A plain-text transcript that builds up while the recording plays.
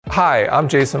Hi, I'm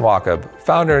Jason Wachob,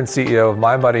 founder and CEO of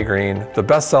Mind Body Green, the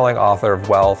best-selling author of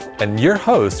Wealth, and your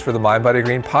host for the Mind Body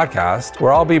Green podcast,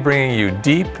 where I'll be bringing you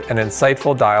deep and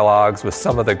insightful dialogues with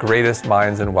some of the greatest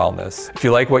minds in wellness. If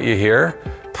you like what you hear,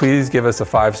 please give us a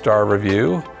 5-star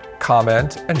review,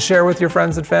 comment, and share with your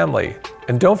friends and family.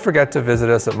 And don't forget to visit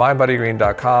us at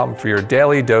mindbodygreen.com for your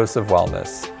daily dose of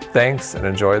wellness. Thanks and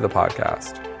enjoy the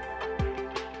podcast.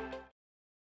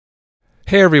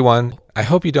 Hey everyone, I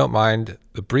hope you don't mind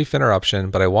the brief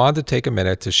interruption, but I wanted to take a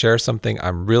minute to share something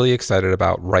I'm really excited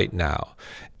about right now.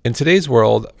 In today's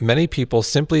world, many people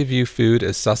simply view food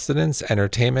as sustenance,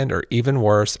 entertainment, or even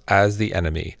worse, as the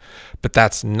enemy. But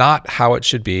that's not how it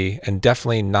should be, and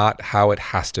definitely not how it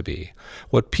has to be.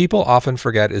 What people often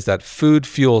forget is that food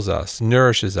fuels us,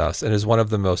 nourishes us, and is one of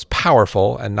the most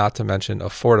powerful, and not to mention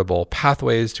affordable,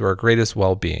 pathways to our greatest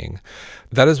well-being.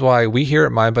 That is why we here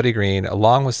at Mind Body Green,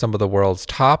 along with some of the world's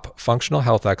top functional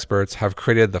health experts, have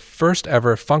created the first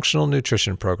ever functional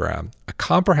nutrition program, a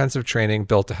comprehensive training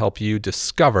built to help you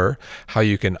discover how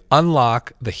you can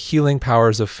unlock the healing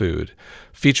powers of food,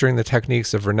 featuring the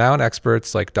techniques of renowned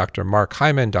experts like Dr. Mark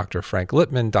Hyman, Dr. Frank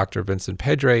Lipman, Dr. Vincent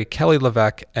Pedre, Kelly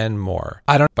LeVeque, and more.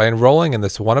 By enrolling in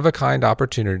this one-of-a-kind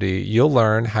opportunity, you'll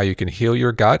learn how you can heal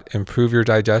your gut, improve your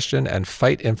digestion, and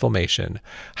fight inflammation,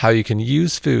 how you can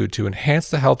use food to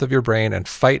enhance the health of your brain and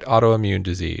fight autoimmune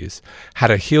disease, how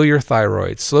to heal your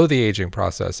thyroid, slow the aging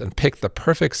process, and pick the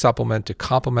perfect supplement to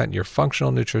complement your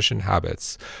functional nutrition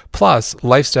habits, plus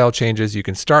lifestyle changes you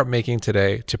can start making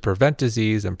today to prevent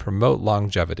disease and promote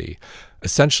longevity.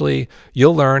 Essentially,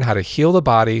 you'll learn how to heal the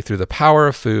body through the power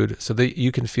of food so that you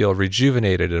can feel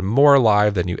rejuvenated and more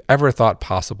alive than you ever thought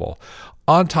possible.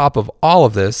 On top of all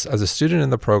of this, as a student in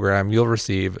the program, you'll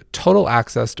receive total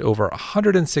access to over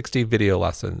 160 video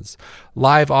lessons,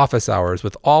 live office hours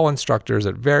with all instructors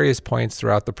at various points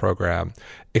throughout the program,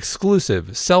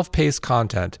 exclusive self-paced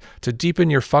content to deepen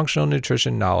your functional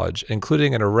nutrition knowledge,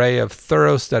 including an array of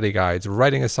thorough study guides,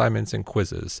 writing assignments, and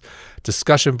quizzes,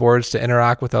 discussion boards to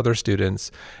interact with other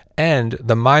students, and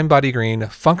the Mind Body Green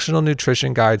Functional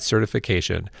Nutrition Guide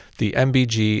certification, the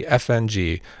MBG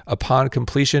FNG, upon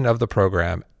completion of the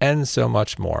program, and so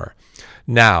much more.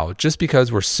 Now, just because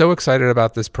we're so excited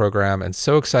about this program and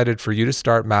so excited for you to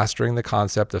start mastering the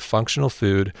concept of functional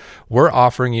food, we're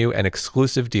offering you an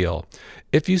exclusive deal.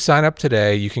 If you sign up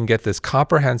today, you can get this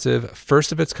comprehensive,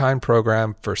 first-of-its-kind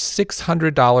program for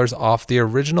 $600 off the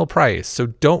original price, so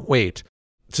don't wait.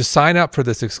 To sign up for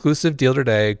this exclusive deal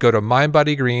today, go to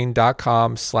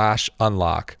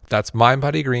mindbodygreen.com/unlock. That's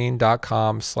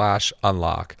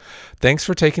mindbodygreen.com/unlock. Thanks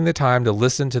for taking the time to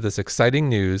listen to this exciting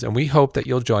news, and we hope that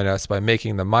you'll join us by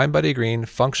making the Mind Body Green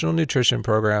Functional Nutrition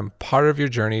Program part of your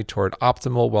journey toward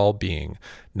optimal well-being.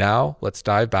 Now, let's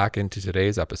dive back into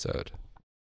today's episode.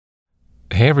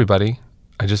 Hey, everybody.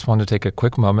 I just want to take a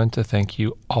quick moment to thank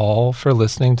you all for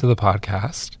listening to the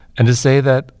podcast and to say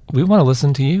that we want to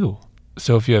listen to you.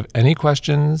 So if you have any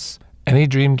questions, any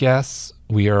dream guests,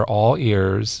 we are all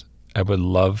ears. I would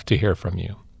love to hear from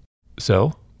you.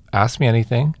 So ask me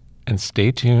anything and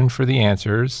stay tuned for the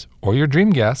answers or your dream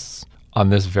guests on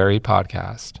this very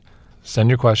podcast. Send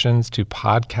your questions to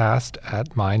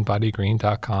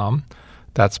podcast@mindbodygreen.com.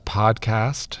 That's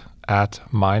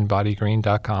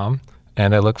podcast@mindbodygreen.com.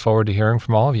 And I look forward to hearing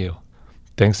from all of you.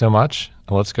 Thanks so much.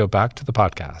 And let's go back to the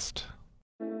podcast.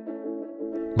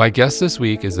 My guest this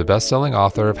week is the best-selling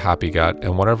author of Happy Gut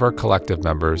and one of our collective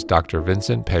members, Dr.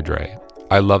 Vincent Pedre.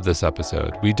 I love this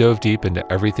episode. We dove deep into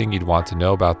everything you'd want to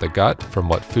know about the gut, from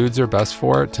what foods are best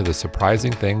for it to the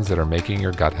surprising things that are making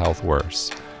your gut health worse.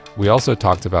 We also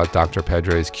talked about Dr.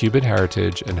 Pedre's Cuban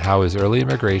heritage and how his early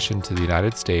immigration to the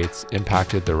United States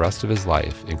impacted the rest of his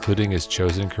life, including his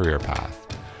chosen career path.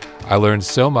 I learned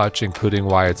so much, including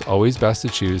why it's always best to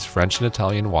choose French and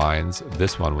Italian wines.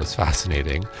 This one was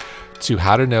fascinating. To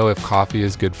how to know if coffee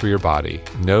is good for your body.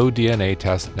 No DNA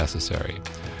test necessary.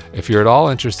 If you're at all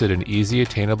interested in easy,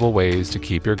 attainable ways to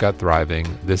keep your gut thriving,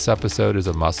 this episode is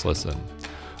a must listen.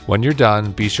 When you're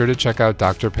done, be sure to check out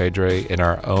Dr. Pedre in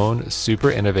our own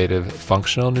super innovative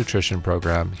functional nutrition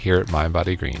program here at Mind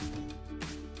Body Green.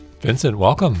 Vincent,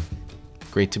 welcome.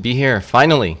 Great to be here.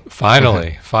 Finally.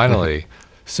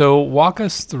 So walk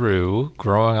us through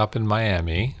growing up in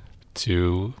Miami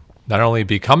to not only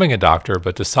becoming a doctor,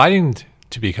 but deciding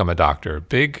to become a doctor.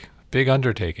 Big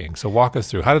undertaking. So walk us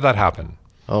through. How did that happen?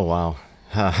 Oh, wow.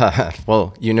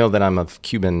 Well, you know that I'm of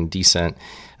Cuban descent.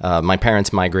 My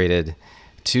parents migrated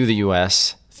to the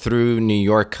U.S. through New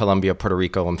York, Colombia, Puerto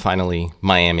Rico, and finally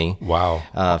Miami. Wow.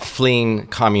 Fleeing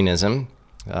communism.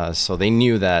 So they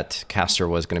knew that Castro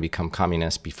was going to become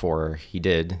communist before he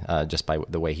did, just by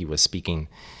the way he was speaking.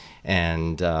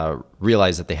 and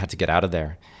realized that they had to get out of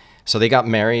there. So they got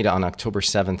married on October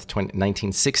 7th,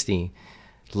 1960,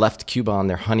 left Cuba on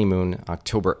their honeymoon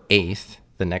October 8th,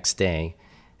 the next day,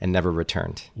 and never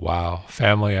returned. Wow.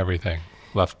 Family, everything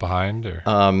left behind?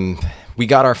 Or? We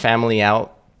got our family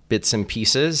out bits and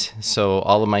pieces. So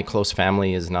all of my close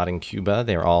family is not in Cuba.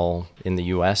 They're all in the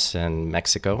U.S. and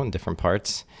Mexico in different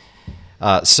parts.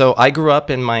 So I grew up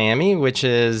in Miami, which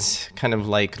is kind of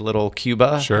like little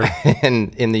Cuba Sure.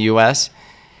 in the U.S.,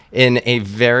 in a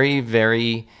very,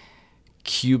 very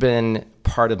Cuban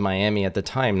part of Miami at the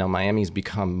time. Now, Miami's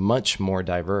become much more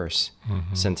diverse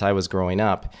since I was growing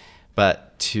up.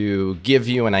 But to give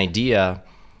you an idea,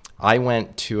 I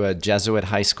went to a Jesuit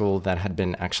high school that had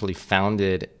been actually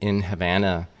founded in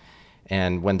Havana.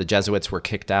 And when the Jesuits were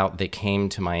kicked out, they came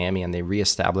to Miami and they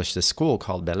reestablished a school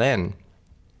called Belén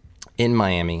in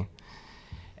Miami.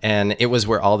 And it was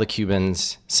where all the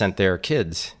Cubans sent their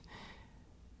kids.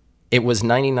 It was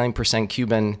 99%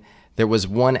 Cuban. There was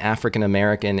one African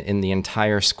American in the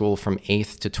entire school from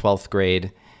 8th to 12th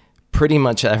grade, pretty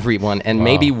much everyone, and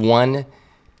maybe one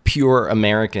pure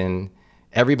American.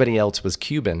 Everybody else was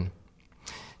Cuban.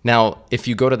 Now, if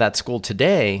you go to that school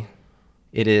today,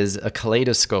 it is a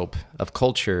kaleidoscope of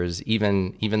cultures.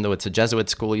 Even though it's a Jesuit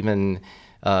school, even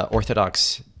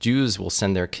Orthodox Jews will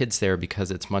send their kids there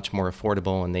because it's much more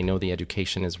affordable and they know the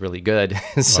education is really good.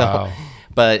 Wow.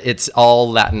 But it's all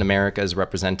Latin America is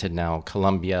represented now: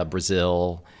 Colombia,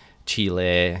 Brazil,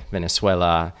 Chile,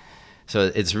 Venezuela.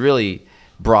 So it's really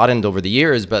broadened over the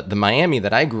years. But the Miami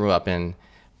that I grew up in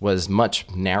was much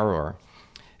narrower.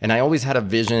 And I always had a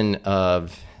vision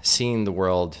of seeing the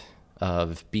world,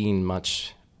 of being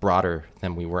much broader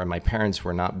than we were. And my parents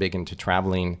were not big into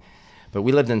traveling, but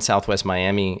we lived in Southwest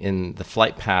Miami in the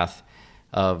flight path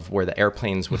of where the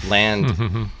airplanes would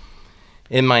land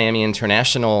in Miami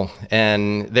International.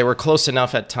 And they were close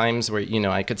enough at times where,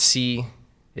 I could see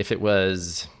if it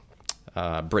was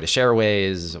British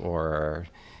Airways or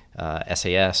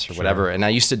SAS or whatever. And I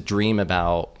used to dream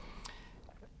about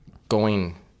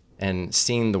going and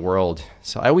seeing the world.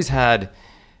 So I always had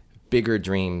bigger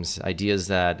dreams, ideas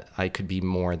that I could be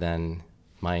more than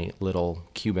my little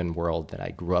Cuban world that I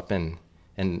grew up in,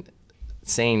 and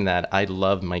saying that I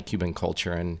love my Cuban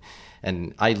culture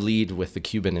and I lead with the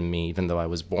Cuban in me, even though I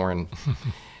was born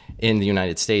in the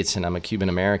United States and I'm a Cuban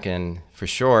American for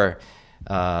sure.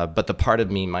 But the part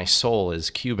of me, my soul, is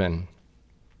Cuban.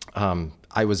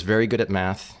 I was very good at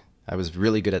math. I was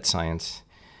really good at science.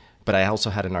 But I also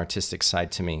had an artistic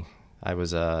side to me. I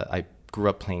grew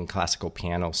up playing classical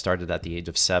piano, started at the age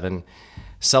of 7,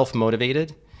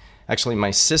 self-motivated. Actually, my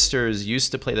sisters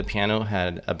used to play the piano,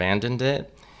 had abandoned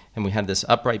it, and we had this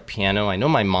upright piano. I know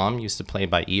my mom used to play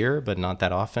by ear, but not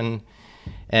that often.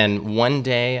 And one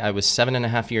day, I was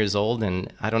 7.5 years old,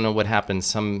 and I don't know what happened.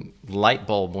 Some light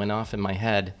bulb went off in my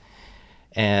head,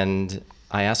 and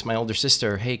I asked my older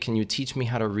sister, hey, can you teach me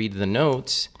how to read the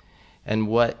notes and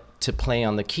what to play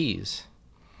on the keys?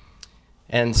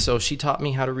 And so she taught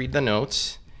me how to read the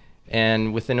notes,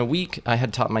 and within a week I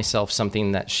had taught myself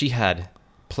something that she had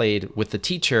played with the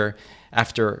teacher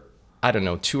after,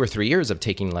 2 or 3 years of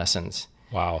taking lessons.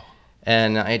 Wow.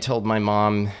 And I told my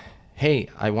mom, hey,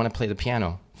 I want to play the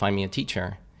piano, find me a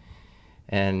teacher.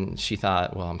 And she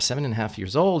thought, well, I'm 7.5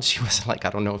 years old. She was like, I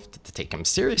don't know if to take him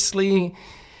seriously.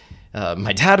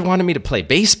 My dad wanted me to play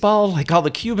baseball like all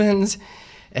the Cubans.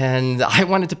 And I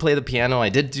wanted to play the piano. I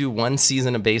did do 1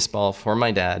 season of baseball for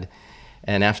my dad.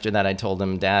 And after that, I told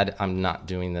him, Dad, I'm not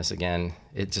doing this again.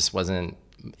 It just wasn't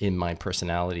in my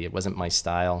personality. It wasn't my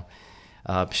style.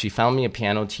 She found me a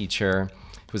piano teacher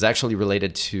who was actually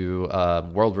related to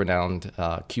world-renowned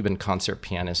Cuban concert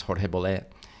pianist Jorge Bolet.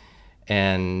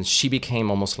 And she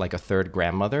became almost like a third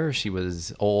grandmother. She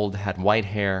was old, had white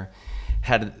hair,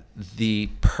 had the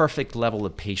perfect level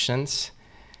of patience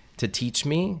to teach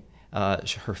me.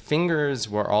 Her fingers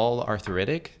were all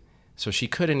arthritic, so she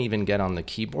couldn't even get on the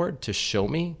keyboard to show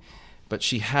me, but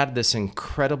she had this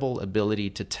incredible ability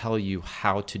to tell you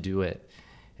how to do it,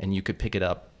 and you could pick it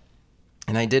up.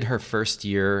 And I did her first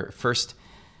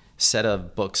set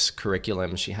of books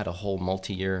curriculum. She had a whole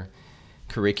multi-year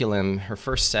curriculum. Her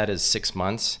first set is 6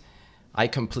 months. I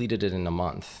completed it in a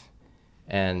month,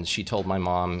 and she told my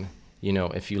mom,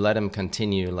 if you let him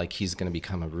continue, he's going to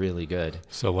become a really good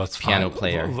piano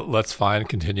player. Let's find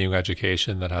continuing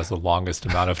education that has the longest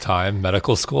amount of time,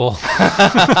 medical school,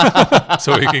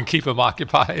 so we can keep him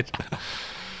occupied.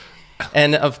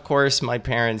 And of course, my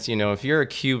parents, if you're a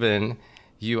Cuban,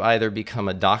 you either become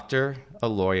a doctor, a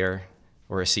lawyer,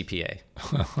 or a CPA.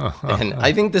 And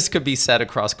I think this could be said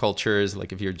across cultures,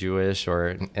 like if you're Jewish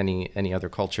or any other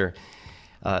culture.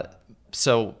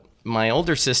 So my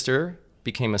older sister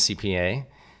became a CPA,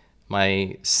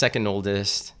 my second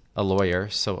oldest a lawyer.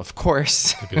 So of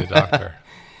course, To be a doctor.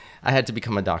 I had to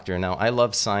become a doctor. Now, I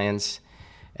love science,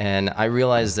 and I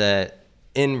realized that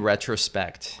in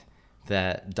retrospect,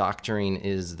 that doctoring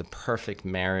is the perfect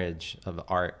marriage of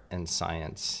art and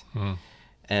science.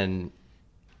 And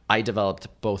I developed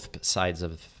both sides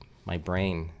of my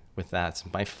brain with that.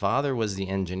 My father was the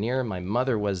engineer. My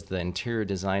mother was the interior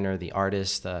designer, the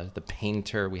artist, the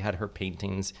painter. We had her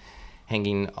paintings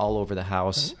hanging all over the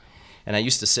house. And I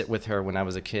used to sit with her when I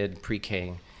was a kid,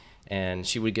 pre-K, and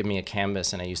she would give me a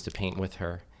canvas and I used to paint with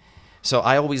her. So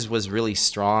I always was really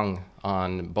strong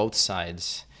on both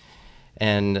sides.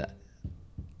 And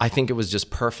I think it was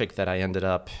just perfect that I ended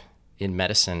up in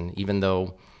medicine, even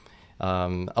though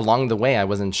along the way I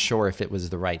wasn't sure if it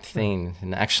was the right thing.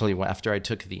 And actually, after I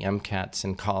took the MCATs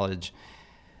in college,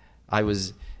 I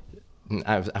was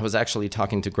actually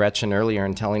talking to Gretchen earlier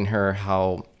and telling her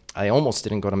how I almost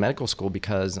didn't go to medical school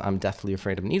because I'm deathly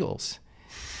afraid of needles.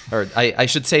 Or I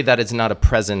should say that it's not a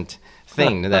present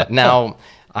thing, that now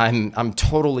I'm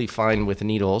totally fine with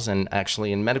needles. And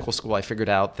actually in medical school, I figured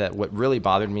out that what really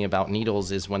bothered me about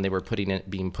needles is when they were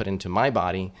being put into my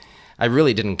body. I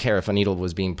really didn't care if a needle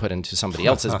was being put into somebody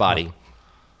else's body.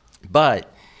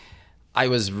 But I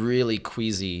was really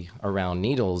queasy around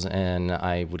needles, and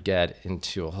I would get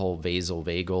into a whole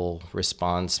vasovagal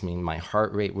response. I mean, my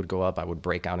heart rate would go up. I would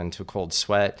break out into a cold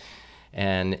sweat,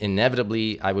 and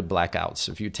inevitably I would black out.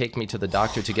 So if you take me to the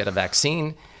doctor to get a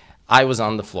vaccine, I was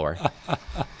on the floor.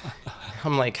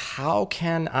 I'm like, how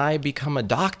can I become a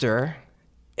doctor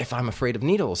if I'm afraid of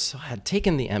needles? So I had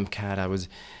taken the MCAT.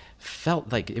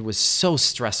 Felt like it was so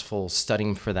stressful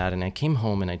studying for that. And I came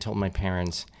home and I told my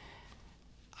parents,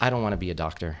 I don't want to be a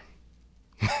doctor.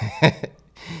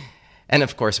 And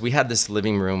of course, we had this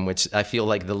living room, which I feel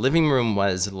like the living room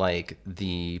was like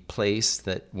the place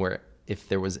where if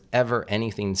there was ever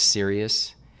anything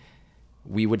serious,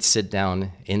 we would sit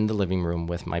down in the living room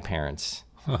with my parents.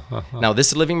 Now,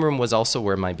 this living room was also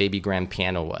where my baby grand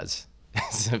piano was.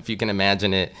 So if you can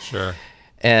imagine it. Sure.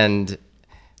 And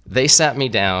they sat me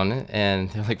down and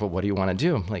they're like, well, what do you want to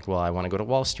do? I'm like, well, I want to go to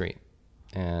Wall Street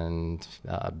and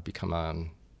become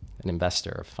an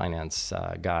investor, a finance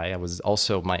guy. I was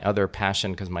also, my other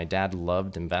passion, because my dad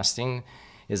loved investing,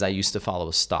 is I used to follow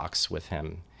stocks with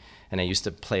him. And I used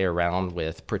to play around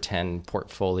with pretend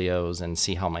portfolios and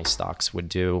see how my stocks would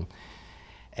do.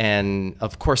 And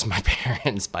of course, my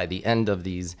parents, by the end of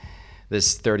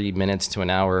this 30 minutes to an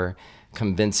hour,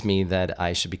 convinced me that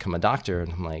I should become a doctor.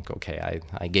 And I'm like, okay,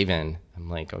 I gave in. I'm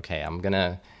like, okay, I'm going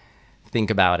to think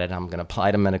about it. I'm going to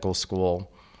apply to medical school.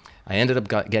 I ended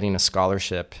up getting a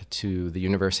scholarship to the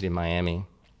University of Miami,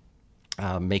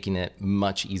 making it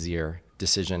much easier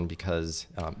decision because,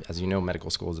 as you know, medical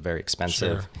school is a very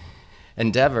expensive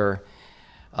endeavor.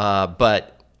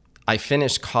 But I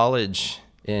finished college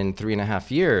in 3.5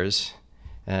 years,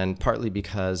 and partly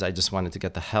because I just wanted to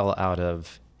get the hell out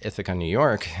of Ithaca, New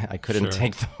York. I couldn't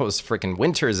take those freaking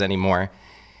winters anymore.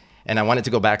 And I wanted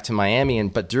to go back to Miami.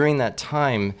 But during that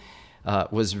time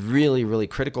was really, really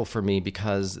critical for me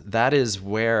because that is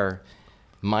where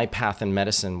my path in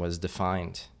medicine was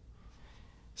defined.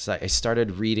 So I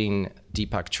started reading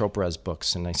Deepak Chopra's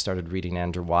books, and I started reading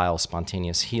Andrew Weil's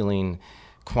Spontaneous Healing,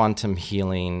 Quantum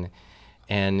Healing,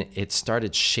 and it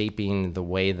started shaping the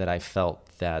way that I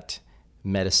felt that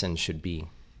medicine should be.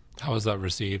 How was that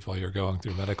received while you're going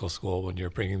through medical school when you're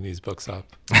bringing these books up?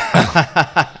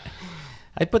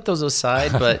 I put those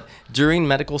aside, but during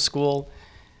medical school,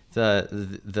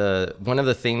 the one of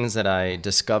the things that I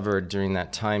discovered during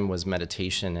that time was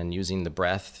meditation and using the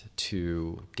breath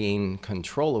to gain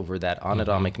control over that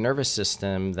autonomic nervous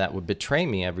system that would betray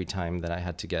me every time that I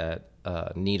had to get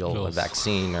a needle, a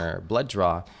vaccine, or blood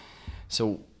draw.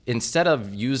 So instead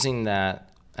of using that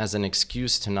as an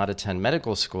excuse to not attend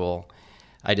medical school,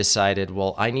 I decided,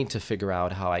 well, I need to figure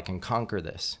out how I can conquer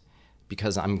this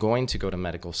because I'm going to go to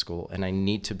medical school and I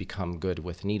need to become good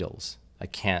with needles. I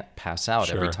can't pass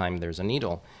out every time there's a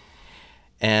needle.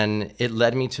 And it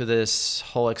led me to this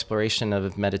whole exploration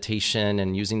of meditation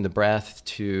and using the breath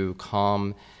to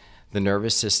calm the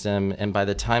nervous system. And by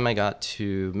the time I got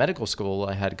to medical school,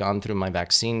 I had gone through my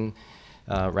vaccine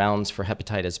rounds for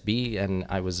hepatitis B, and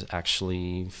I was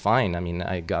actually fine. I mean,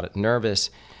 I got nervous,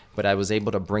 but I was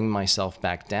able to bring myself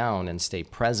back down and stay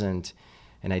present,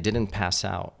 and I didn't pass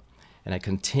out. And I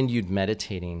continued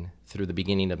meditating through the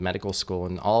beginning of medical school.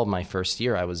 And all of my first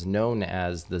year, I was known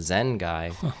as the Zen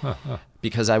guy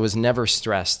because I was never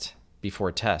stressed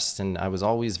before tests. And I was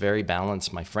always very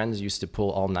balanced. My friends used to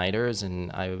pull all-nighters,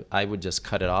 and I would just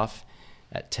cut it off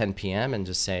at 10 p.m. and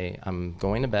just say, I'm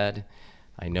going to bed.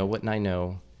 I know what I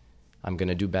know. I'm going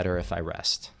to do better if I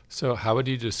rest. So how would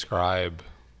you describe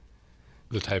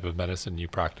the type of medicine you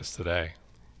practice today?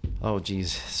 Oh,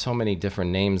 geez, so many different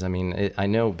names. I mean, I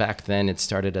know back then it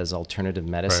started as alternative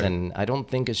medicine. Right. I don't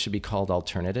think it should be called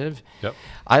alternative. Yep.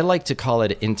 I like to call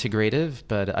it integrative,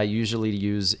 but I usually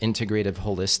use integrative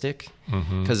holistic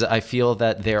because I feel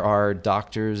that there are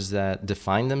doctors that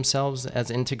define themselves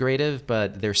as integrative,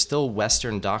 but they're still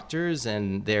Western doctors,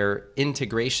 and their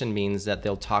integration means that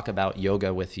they'll talk about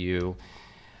yoga with you,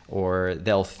 or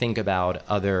they'll think about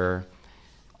other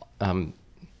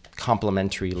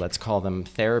complementary, let's call them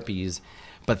therapies,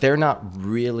 but they're not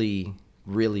really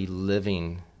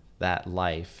living that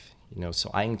life.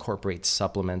 So I incorporate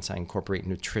supplements, I incorporate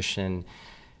nutrition,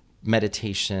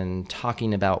 meditation,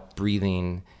 talking about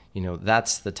breathing.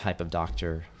 That's the type of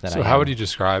doctor that I am. So how would you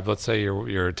describe, let's say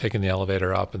you're taking the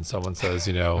elevator up and someone says,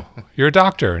 you're a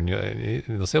doctor, and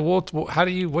they'll say, well,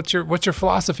 what's your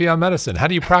philosophy on medicine? How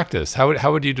do you practice?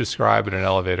 How would you describe in an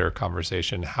elevator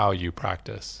conversation how you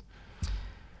practice?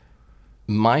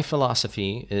 My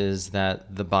philosophy is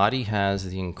that the body has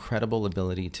the incredible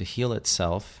ability to heal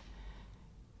itself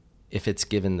if it's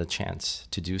given the chance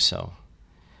to do so.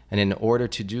 And in order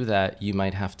to do that, you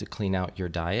might have to clean out your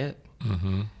diet,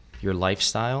 your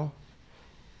lifestyle,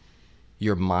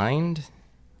 your mind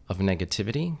of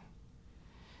negativity,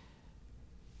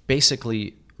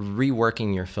 basically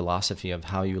reworking your philosophy of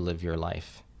how you live your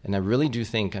life. And I really do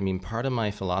think, part of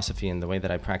my philosophy and the way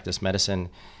that I practice medicine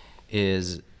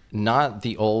is not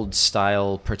the old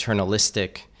style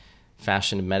paternalistic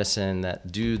fashion of medicine that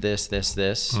do this.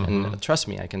 And trust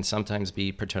me, I can sometimes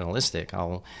be paternalistic.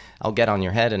 I'll get on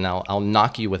your head and I'll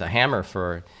knock you with a hammer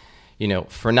for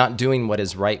not doing what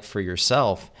is right for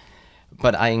yourself.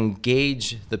 But I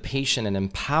engage the patient and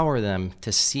empower them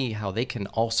to see how they can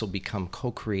also become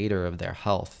co-creator of their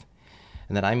health.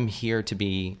 And that I'm here to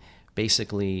be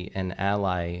basically an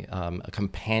ally, a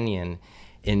companion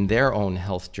in their own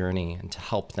health journey, and to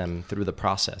help them through the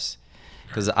process.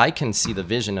 Because I can see the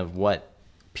vision of what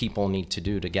people need to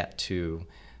do to get to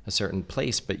a certain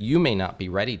place, but you may not be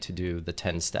ready to do the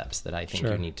 10 steps that I think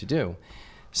you need to do.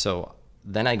 So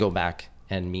then I go back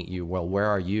and meet you. Well, where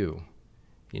are you?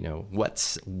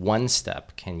 What's one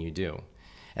step can you do?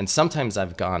 And sometimes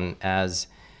I've gone as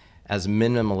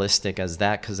minimalistic as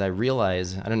that, because I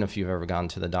realize, I don't know if you've ever gone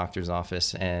to the doctor's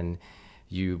office and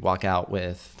you walk out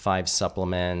with 5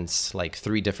 supplements, like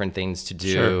 3 different things to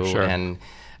do, and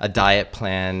a diet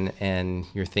plan, and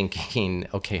you're thinking,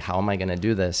 okay, how am I going to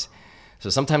do this? So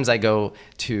sometimes I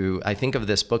think of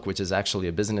this book, which is actually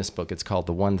a business book. It's called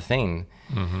The One Thing.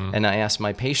 And I ask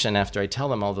my patient, after I tell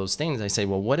them all those things, I say,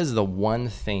 well, what is the one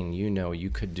thing you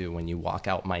could do when you walk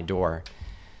out my door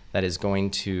that is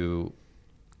going to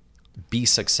be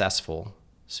successful?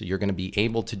 So you're going to be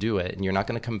able to do it, and you're not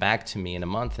going to come back to me in a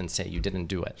month and say you didn't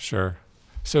do it. Sure.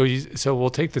 So we'll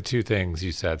take the 2 things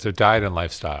you said. So diet and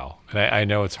lifestyle. And I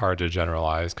know it's hard to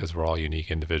generalize because we're all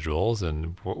unique individuals,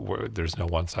 and there's no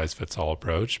one size fits all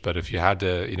approach. But if you had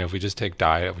to, if we just take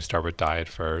diet, we start with diet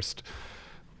first.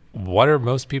 What are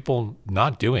most people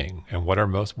not doing, and what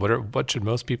should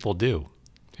most people do?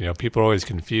 People are always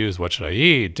confused. What should I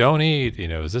eat? Don't eat.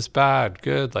 Is this bad?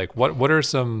 Good? Like what are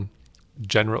some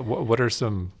what are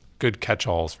some good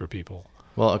catch-alls for people?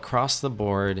 Well, across the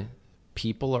board,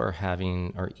 people are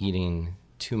eating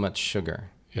too much sugar.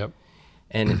 Yep.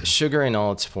 And sugar in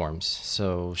all its forms.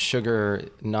 So sugar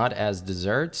not as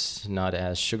desserts, not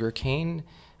as sugar cane,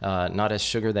 not as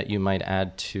sugar that you might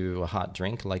add to a hot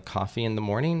drink like coffee in the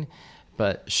morning,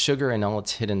 but sugar in all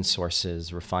its hidden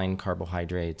sources, refined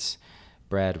carbohydrates,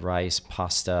 bread, rice,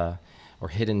 pasta, or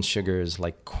hidden sugars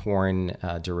like corn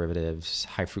derivatives,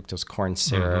 high fructose corn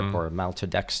syrup, or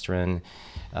maltodextrin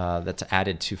that's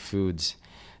added to foods.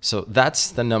 So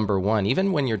that's the number one.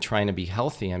 Even when you're trying to be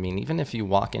healthy, even if you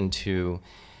walk into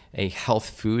a health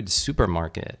food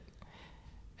supermarket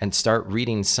and start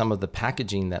reading some of the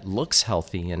packaging that looks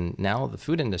healthy, and now the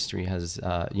food industry has,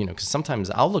 because sometimes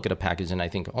I'll look at a package and I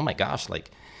think, oh my gosh, like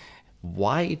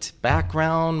white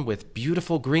background with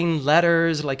beautiful green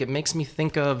letters, like it makes me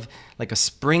think of like a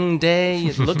spring day.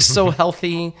 It looks so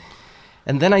healthy.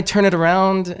 And then I turn it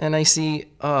around and I see,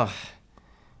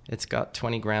 it's got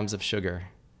 20 grams of sugar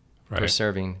per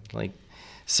serving.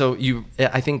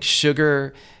 I think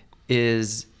sugar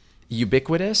is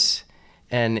ubiquitous,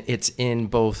 and it's in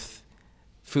both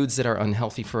foods that are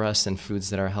unhealthy for us and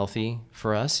foods that are healthy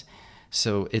for us.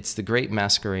 So it's the great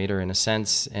masquerader in a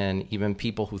sense, and even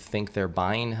people who think they're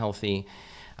buying healthy,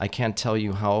 I can't tell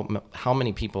you how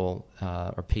many people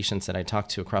or patients that I talk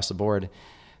to across the board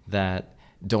that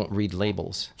don't read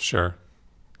labels. Sure.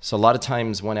 So a lot of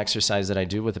times one exercise that I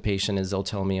do with a patient is they'll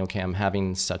tell me, okay, I'm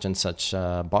having such and such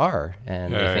bar,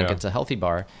 and they think it's a healthy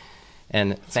bar.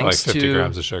 And it's thanks like 50 to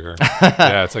grams of sugar.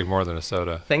 Yeah, it's like more than a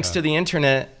soda. Thanks to the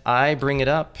internet, I bring it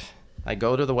up. I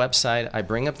go to the website, I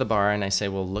bring up the bar, and I say,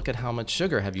 well, look at how much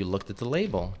sugar. Have you looked at the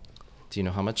label? Do you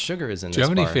know how much sugar is in this bar?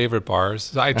 Do you have any favorite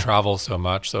bars? I travel so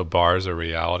much, so bars are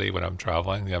reality when I'm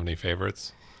traveling. Do you have any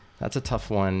favorites? That's a tough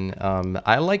one.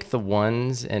 I like the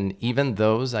ones, and even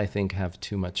those I think have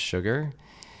too much sugar,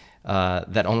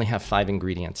 that only have 5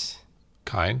 ingredients.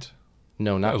 Kind?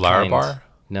 No, not Lara Kind. bar?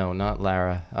 No, not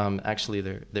Lara. Actually,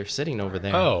 they're sitting over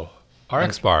there. Oh,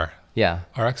 RX bar. Yeah.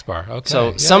 RX bar. Okay.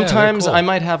 So sometimes cool. I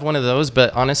might have one of those,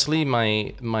 but honestly,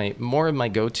 my more of my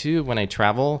go-to when I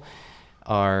travel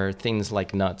are things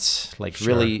like nuts, like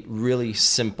really, really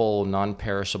simple,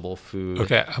 non-perishable food.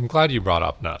 Okay, I'm glad you brought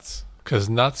up nuts. Because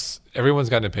nuts, everyone's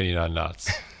got an opinion on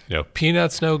nuts.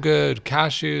 Peanuts no good,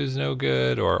 cashews no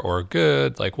good, or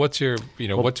good. Like, what's your,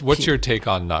 what's your take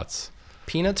on nuts?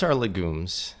 Peanuts are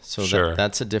legumes, so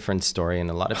that's a different story. And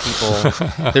a lot of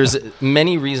people, there's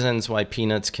many reasons why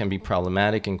peanuts can be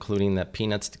problematic, including that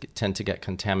peanuts tend to get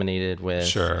contaminated with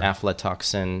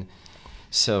aflatoxin.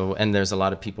 So, and there's a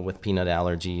lot of people with peanut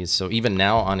allergies. So even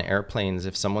now on airplanes,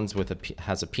 if someone's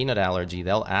has a peanut allergy,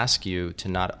 they'll ask you to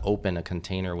not open a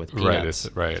container with peanuts.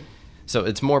 Right. So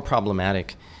it's more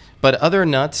problematic. But other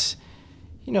nuts,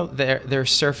 their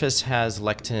surface has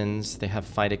lectins. They have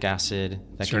phytic acid.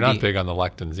 So you're not big on the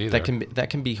lectins either. That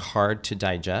can be hard to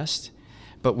digest.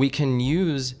 But we can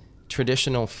use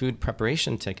traditional food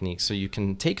preparation techniques. So you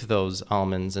can take those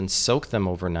almonds and soak them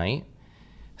overnight,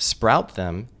 sprout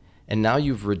them, and now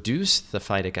you've reduced the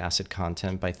phytic acid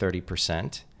content by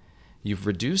 30%. You've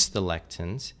reduced the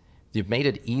lectins. You've made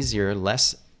it easier,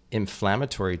 less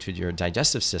inflammatory to your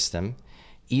digestive system,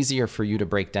 easier for you to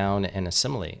break down and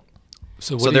assimilate.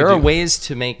 So there are ways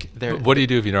to make their... What do you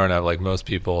do if you don't have, like most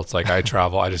people, it's like I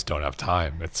travel, I just don't have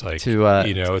time. It's like,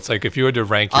 it's like if you had to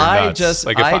rank your nuts.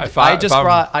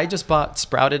 I just bought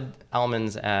sprouted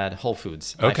almonds at Whole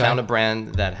Foods. Okay. I found a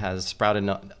brand that has sprouted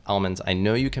almonds. I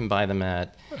know you can buy them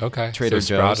at Trader Joe's.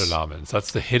 Sprouted almonds.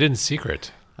 That's the hidden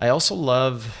secret. I also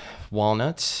love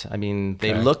walnuts. I mean,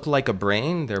 they look like a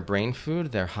brain. They're brain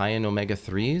food. They're high in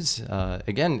omega-3s.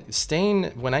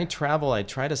 Again, when I travel, I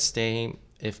try to stay,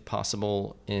 if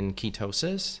possible, in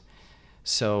ketosis.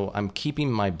 So I'm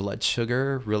keeping my blood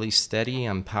sugar really steady.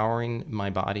 I'm powering my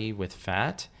body with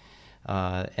fat.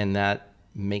 And that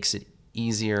makes it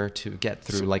easier to get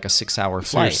through like a 6-hour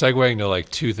flight. So you're segueing to like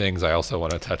 2 things I also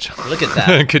want to touch on. Look at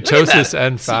that. Ketosis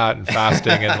and fat and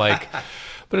fasting and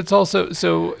but it's also,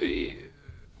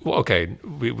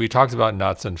 we talked about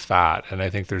nuts and fat, and I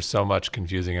think there's so much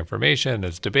confusing information.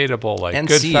 It's debatable, like and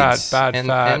good seeds. Fat, bad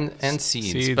fat. And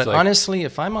seeds. But honestly,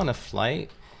 if I'm on a flight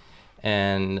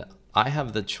and I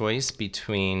have the choice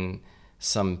between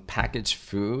some packaged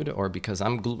food or because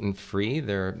I'm gluten-free,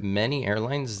 there are many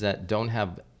airlines that don't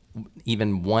have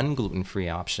even one gluten-free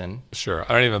option. Sure.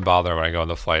 I don't even bother when I go on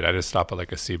the flight. I just stop at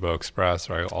like a Cebu Express,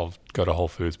 or I'll go to Whole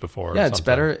Foods before. Yeah, it's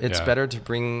better. It's better to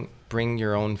bring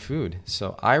your own food.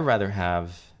 So I rather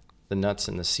have the nuts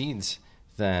and the seeds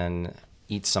than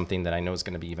eat something that I know is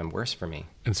going to be even worse for me.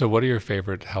 And so what are your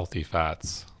favorite healthy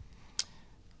fats?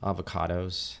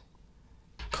 Avocados,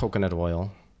 coconut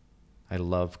oil. I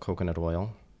love coconut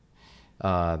oil.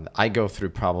 I go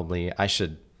through I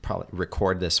should probably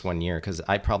record this one year because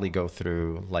I probably go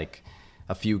through like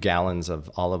a few gallons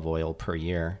of olive oil per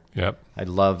year. Yep. I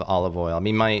love olive oil. I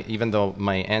mean, even though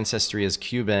my ancestry is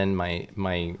Cuban,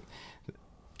 my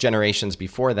generations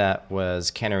before that was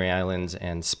Canary Islands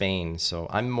and Spain. So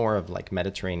I'm more of like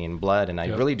Mediterranean blood. And I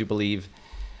really do believe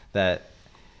that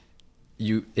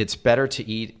it's better to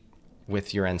eat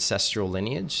with your ancestral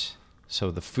lineage.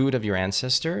 So the food of your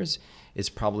ancestors is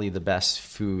probably the best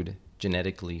food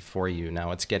genetically for you. Now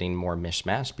it's getting more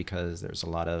mishmashed because there's a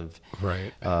lot of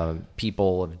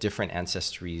people of different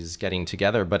ancestries getting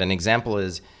together. But an example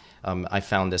is, I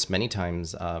found this many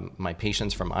times, my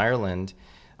patients from Ireland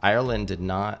does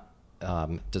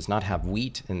not have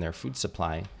wheat in their food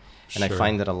supply. And I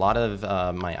find that a lot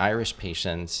of my Irish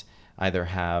patients either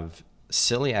have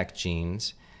celiac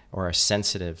genes or are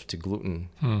sensitive to gluten.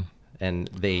 And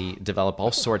they develop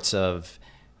all sorts of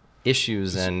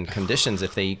issues and conditions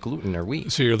if they eat gluten or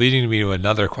wheat. So you're leading me to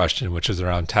another question, which is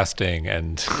around testing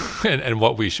and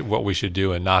what we should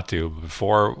do and not do.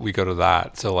 Before we go to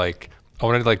that, so like I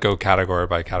wanted to like go category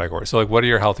by category. So like, what are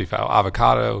your healthy fat?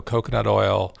 Avocado, coconut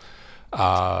oil,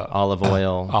 olive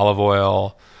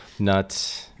oil,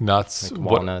 nuts, like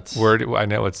walnuts. I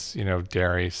know it's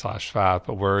dairy/fat,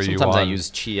 but where are you on? Sometimes I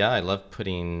use chia. I love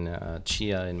putting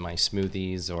chia in my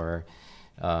smoothies or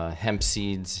hemp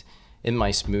seeds in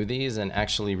my smoothies. And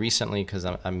actually recently, because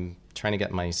I'm trying to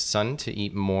get my son to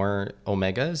eat more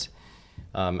omegas,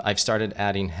 I've started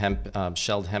adding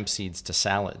shelled hemp seeds to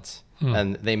salads.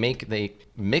 And they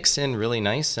mix in really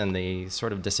nice, and they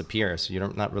sort of disappear, so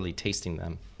you're not really tasting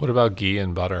them. What about ghee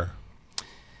and butter?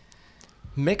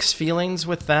 Mixed feelings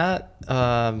with that,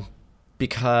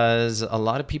 because a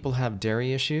lot of people have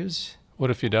dairy issues.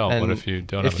 What if you don't? And what if you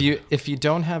don't? If you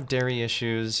don't have dairy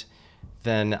issues,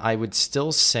 then I would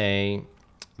still say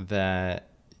that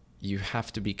you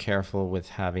have to be careful with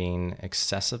having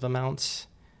excessive amounts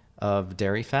of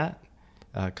dairy fat,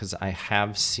 because I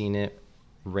have seen it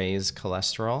raise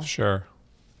cholesterol. Sure.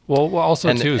 Well, also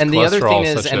and too is and the other thing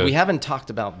is, and we haven't talked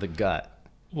about the gut.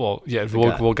 Well, yeah,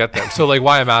 we'll get there. So like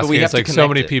why I'm asking is like so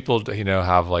many it. people,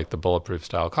 have like the bulletproof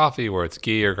style coffee where it's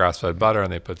ghee or grass-fed butter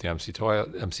and they put the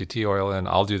MCT oil in.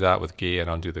 I'll do that with ghee. I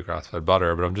don't do the grass-fed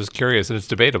butter, but I'm just curious, and it's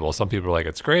debatable. Some people are like,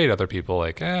 it's great. Other people are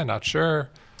like, not sure.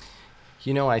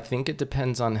 I think it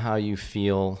depends on how you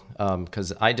feel,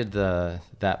 because I did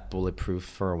that bulletproof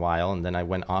for a while, and then I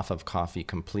went off of coffee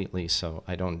completely, so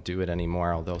I don't do it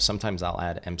anymore, although sometimes I'll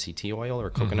add MCT oil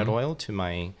or coconut oil to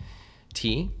my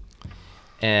tea.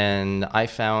 And I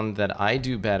found that I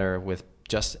do better with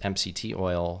just MCT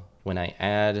oil. When I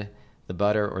add the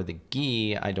butter or the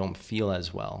ghee, I don't feel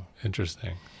as well.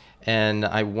 Interesting. And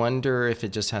I wonder if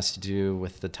it just has to do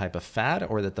with the type of fat,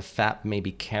 or that the fat may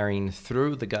be carrying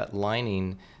through the gut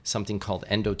lining something called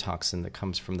endotoxin that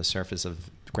comes from the surface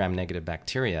of gram-negative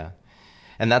bacteria.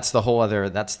 And that's the whole other,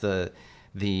 that's the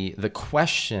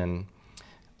question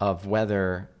of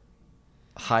whether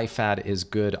high fat is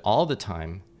good all the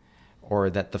time, or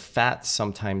that the fat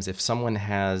sometimes, if someone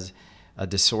has a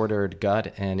disordered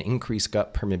gut and increased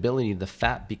gut permeability, the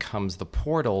fat becomes the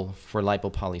portal for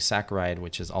lipopolysaccharide,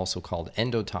 which is also called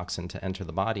endotoxin, to enter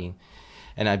the body.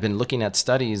 And I've been looking at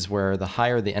studies where the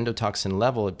higher the endotoxin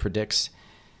level, it predicts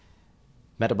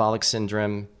metabolic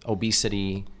syndrome,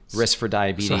 obesity, risk for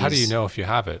diabetes. So how do you know if you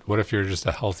have it? What if you're just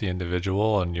a healthy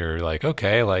individual and you're like,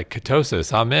 okay, like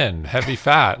ketosis, I'm in, heavy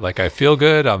fat, like I feel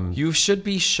good. You should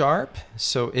be sharp.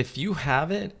 So if you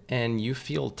have it and you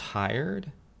feel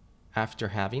tired after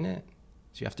having it,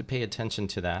 so you have to pay attention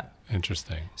to that.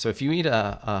 Interesting. So if you eat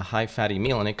a high fatty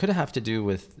meal, and it could have to do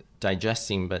with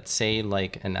digesting, but say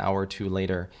like an hour or two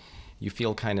later, you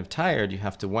feel kind of tired, you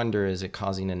have to wonder, is it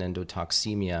causing an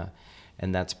endotoxemia?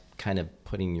 And that's kind of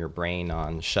putting your brain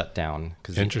on shutdown,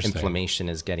 because inflammation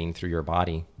is getting through your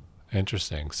body.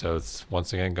 Interesting. So it's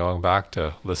once again going back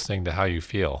to listening to how you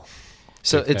feel.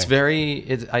 So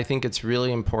I think it's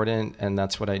really important, and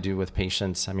that's what I do with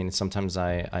patients. I mean, sometimes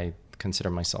I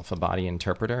consider myself a body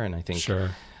interpreter, and I think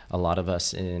a lot of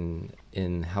us in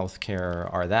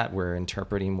healthcare are that. We're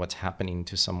interpreting what's happening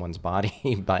to someone's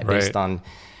body based on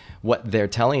what they're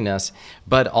telling us.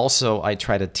 But also I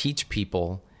try to teach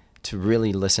people to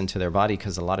really listen to their body,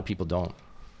 because a lot of people don't.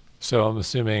 So I'm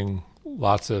assuming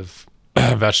lots of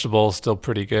vegetables, still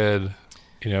pretty good.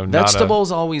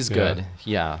 Vegetables always good.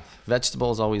 Yeah.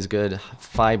 Vegetables always good.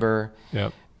 Fiber,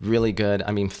 really good.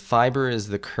 I mean, fiber is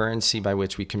the currency by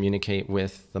which we communicate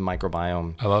with the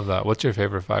microbiome. I love that. What's your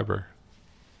favorite fiber?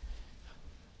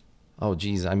 Oh,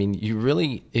 geez. I mean,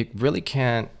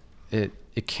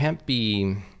 it can't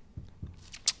be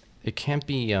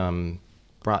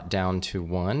brought down to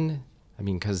one. I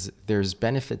mean, because there's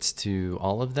benefits to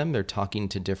all of them. They're talking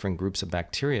to different groups of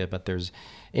bacteria, but there's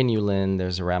inulin,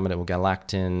 there's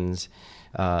aramidogalactans,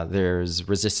 there's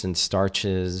resistant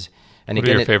starches. And what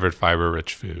are your favorite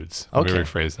fiber-rich foods? Let me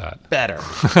rephrase that. Better.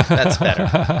 That's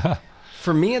better.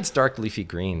 For me, it's dark leafy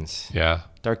greens. Yeah.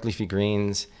 Dark leafy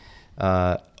greens.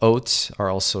 Oats are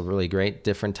also really great.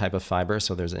 Different type of fiber.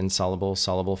 So there's insoluble,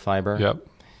 soluble fiber. Yep.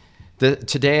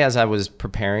 Today, as I was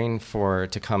preparing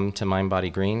to come to Mind Body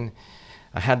Green,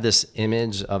 I had this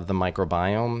image of the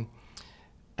microbiome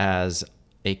as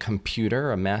a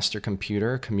computer, a master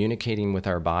computer, communicating with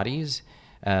our bodies,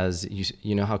 as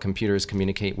you know how computers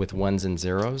communicate with ones and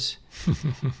zeros.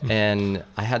 And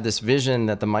I had this vision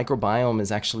that the microbiome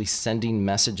is actually sending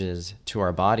messages to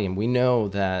our body. And we know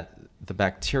that the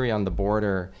bacteria on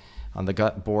the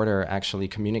gut border actually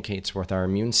communicates with our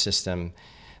immune system.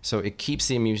 So it keeps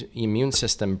the immune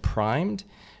system primed,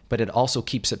 but it also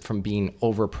keeps it from being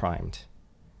over-primed.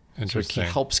 Interesting. So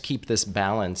it helps keep this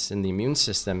balance in the immune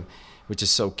system, which is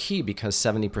so key, because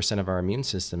 70% of our immune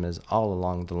system is all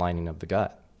along the lining of the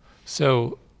gut.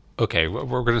 So, okay,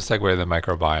 we're going to segue to the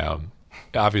microbiome.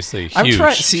 Obviously, huge.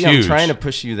 I'm trying to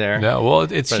push you there. No, well,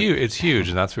 it's huge. It's huge,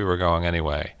 and that's where we're going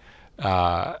anyway.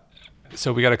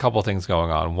 So we got a couple of things going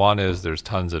on. One is there's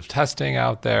tons of testing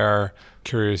out there.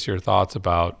 Curious your thoughts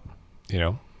about,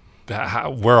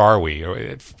 where are we?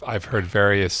 I've heard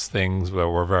various things where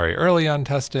we're very early on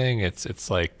testing. It's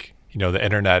like, the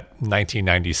internet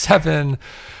 1997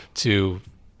 to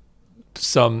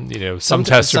some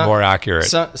tests are more accurate.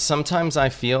 Sometimes I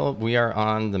feel we are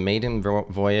on the maiden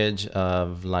voyage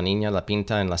of La Niña, La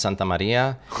Pinta, and La Santa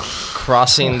Maria,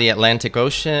 crossing the Atlantic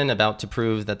Ocean, about to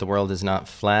prove that the world is not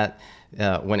flat.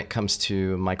 When it comes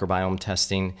to microbiome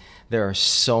testing, there are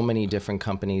so many different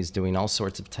companies doing all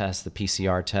sorts of tests, the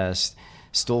PCR test,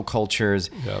 stool cultures.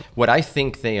 Yep. What I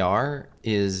think they are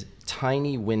is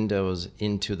tiny windows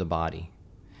into the body.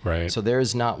 Right. So there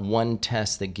is not one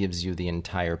test that gives you the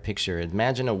entire picture.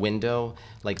 Imagine a window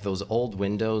like those old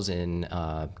windows in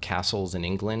castles in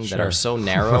England that are so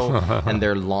narrow and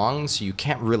they're long, so you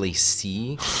can't really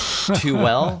see too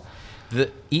well.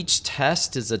 Each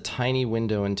test is a tiny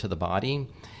window into the body,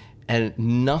 and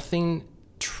nothing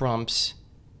trumps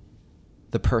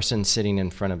the person sitting in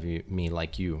front of me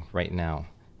like you right now,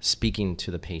 speaking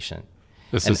to the patient.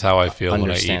 This is how I feel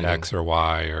when I eat X or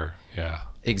Y or, yeah.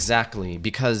 Exactly,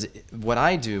 because what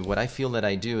I feel that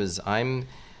I do is I'm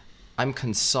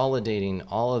consolidating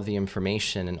all of the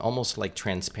information, and almost like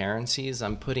transparencies,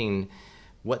 I'm putting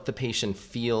what the patient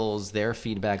feels, their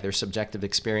feedback, their subjective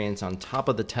experience on top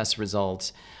of the test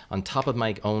results, on top of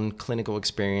my own clinical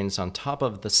experience, on top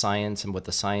of the science and what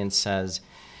the science says.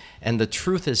 And the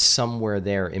truth is somewhere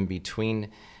there in between,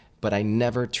 but I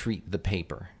never treat the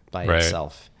paper by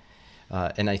itself.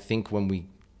 And I think when we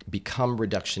become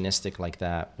reductionistic like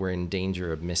that, we're in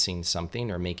danger of missing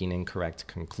something or making incorrect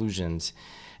conclusions.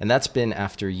 And that's been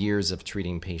after years of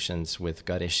treating patients with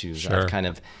gut issues. Sure.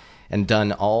 And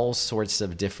done all sorts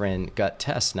of different gut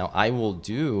tests. Now, I will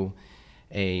do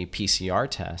a PCR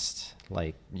test,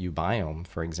 like Ubiome,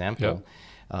 for example,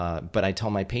 but I tell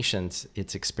my patients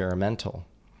it's experimental.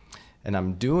 And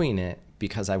I'm doing it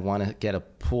because I want to get a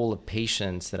pool of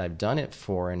patients that I've done it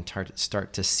for and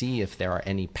start to see if there are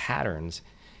any patterns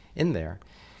in there.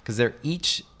 Because they're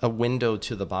each a window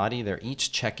to the body. They're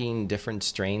each checking different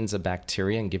strains of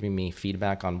bacteria and giving me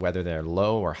feedback on whether they're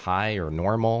low or high or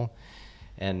normal.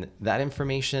 And that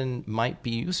information might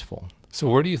be useful. So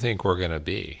where do you think we're going to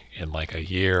be in like a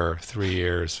year, 3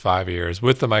 years, 5 years,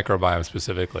 with the microbiome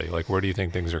specifically? Like, where do you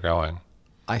think things are going?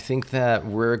 I think that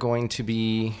we're going to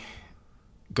be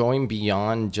going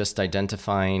beyond just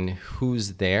identifying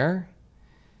who's there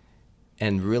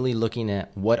and really looking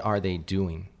at what are they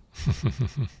doing.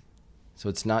 So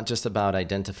it's not just about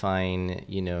identifying,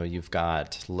 you've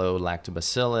got low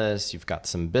lactobacillus, you've got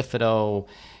some bifido.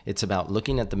 It's about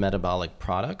looking at the metabolic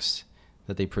products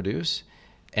that they produce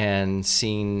and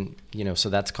seeing, so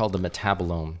that's called the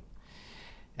metabolome,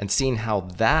 and seeing how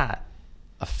that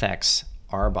affects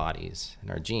our bodies and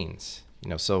our genes.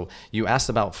 So you asked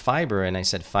about fiber, and I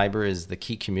said fiber is the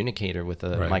key communicator with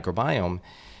the microbiome.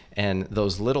 And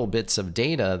those little bits of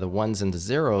data, the ones and the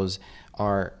zeros,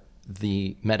 are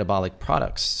the metabolic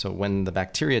products. So when the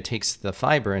bacteria takes the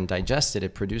fiber and digests it,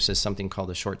 it produces something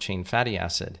called a short-chain fatty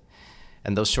acid.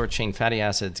 And those short-chain fatty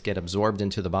acids get absorbed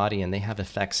into the body, and they have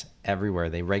effects everywhere.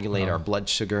 They regulate our blood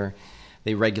sugar.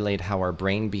 They regulate how our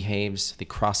brain behaves. They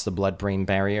cross the blood-brain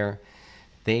barrier.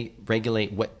 They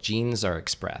regulate what genes are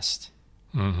expressed.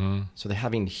 Mm-hmm. So they're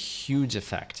having huge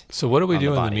effect. So what do we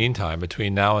do in the meantime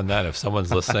between now and then? If someone's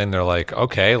listening, they're like,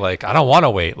 okay, like I don't want to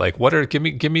wait. Like,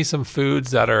 give me some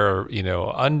foods that are,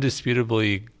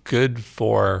 undisputably good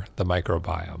for the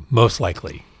microbiome, most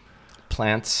likely.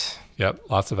 Plants. Yep,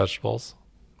 lots of vegetables.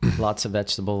 Lots of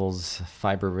vegetables,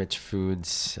 fiber-rich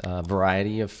foods,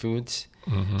 variety of foods.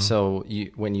 Mm-hmm. So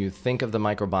when you think of the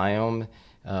microbiome,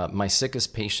 my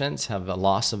sickest patients have a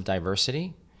loss of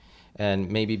diversity.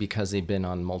 And maybe because they've been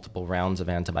on multiple rounds of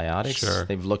antibiotics, sure.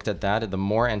 They've looked at that. The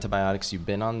more antibiotics you've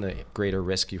been on, the greater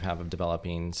risk you have of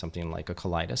developing something like a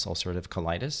colitis, ulcerative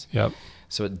colitis. Yep.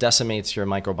 So it decimates your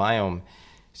microbiome.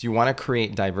 So you want to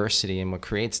create diversity, and what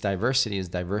creates diversity is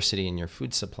diversity in your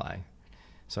food supply.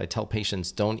 So I tell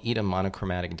patients, don't eat a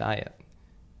monochromatic diet.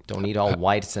 Don't eat all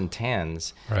whites and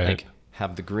tans. Right. Like,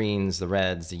 have the greens, the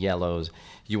reds, the yellows.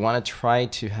 You want to try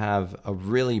to have a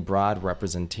really broad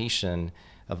representation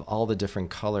of all the different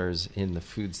colors in the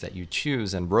foods that you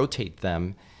choose and rotate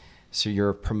them, so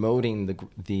you're promoting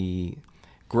the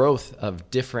growth of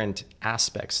different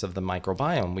aspects of the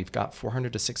microbiome. We've got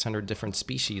 400 to 600 different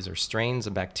species or strains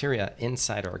of bacteria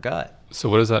inside our gut. So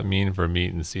what does that mean for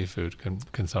meat and seafood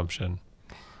consumption?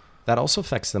 That also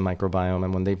affects the microbiome.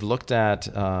 And when they've looked at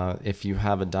if you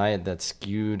have a diet that's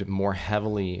skewed more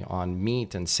heavily on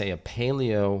meat and say a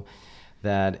paleo,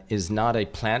 that is not a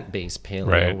plant-based paleo,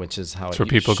 Right. which is how That's it where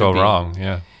people should go be. wrong.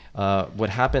 Yeah. What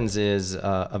happens is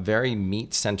a very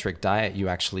meat-centric diet, you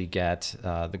actually get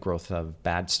the growth of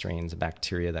bad strains of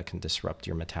bacteria that can disrupt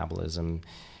your metabolism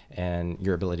and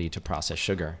your ability to process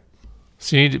sugar.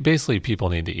 So basically people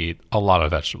need to eat a lot of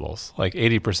vegetables, like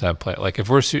 80% plant. Like if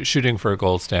we're shooting for a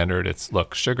gold standard, it's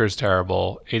look, sugar's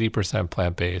terrible, 80%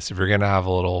 plant-based. If you're going to have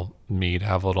a little meat,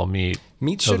 have a little meat.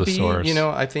 Meat know should the be, source.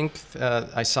 I think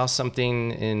I saw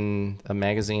something in a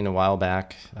magazine a while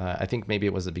back. I think maybe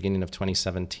it was the beginning of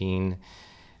 2017.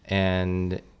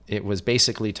 And it was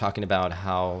basically talking about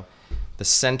how the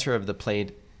center of the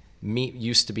plate, meat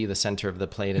used to be the center of the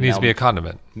plate. It needs to be a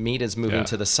condiment. Meat is moving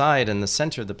to the side, and the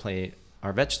center of the plate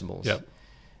are vegetables. Yep.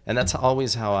 And that's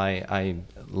always how I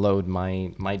load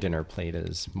my dinner plate,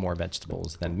 is more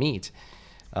vegetables than meat.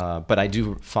 But I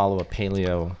do follow a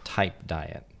paleo type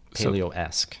diet,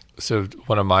 paleo-esque. So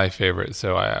one of my favorites,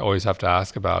 so I always have to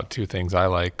ask about two things I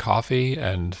like, coffee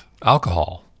and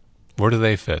alcohol. Where do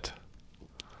they fit?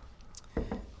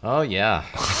 Oh, yeah.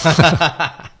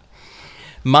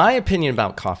 My opinion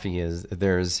about coffee is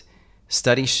there's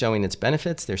studies showing its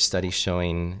benefits. There's studies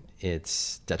showing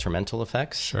its detrimental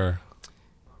effects. Sure.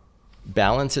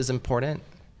 Balance is important.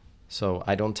 So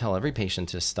I don't tell every patient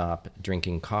to stop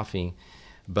drinking coffee.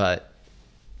 But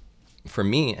for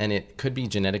me, and it could be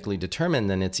genetically determined,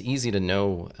 then it's easy to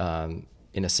know,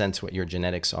 in a sense, what your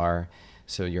genetics are.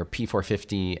 So your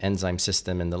P450 enzyme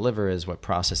system in the liver is what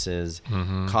processes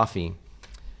coffee.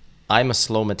 I'm a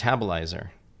slow metabolizer.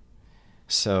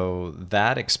 So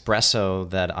that espresso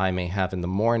that I may have in the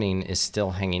morning is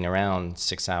still hanging around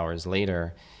 6 hours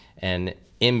later. And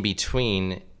in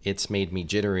between, it's made me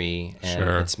jittery and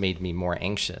it's made me more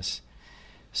anxious.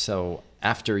 So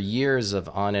after years of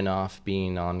on and off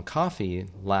being on coffee,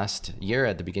 last year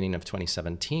at the beginning of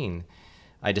 2017,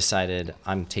 I decided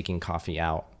I'm taking coffee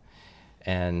out.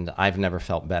 And I've never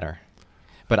felt better.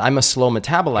 But I'm a slow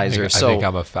metabolizer. I think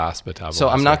I'm a fast metabolizer. So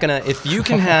I'm not gonna. If you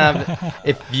can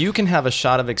have a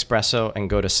shot of espresso and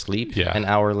go to sleep an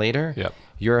hour later,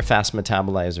 you're a fast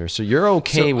metabolizer. So you're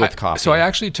okay with coffee. So I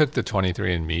actually took the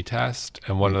 23andMe test,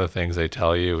 and one of the things they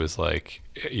tell you is like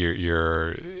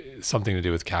you're something to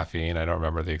do with caffeine. I don't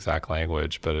remember the exact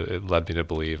language, but it led me to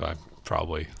believe I'm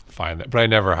probably fine. But I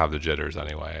never have the jitters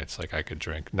anyway. It's like I could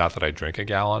drink. Not that I drink a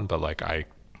gallon, but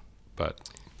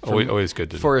always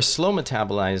good to For a slow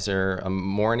metabolizer, a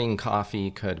morning coffee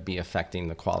could be affecting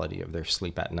the quality of their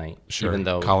sleep at night. Sure. Even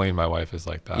though Colleen, my wife, is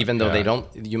like that. Even though they don't,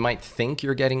 you might think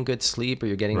you're getting good sleep or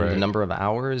you're getting the number of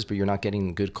hours, but you're not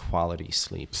getting good quality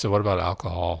sleep. So what about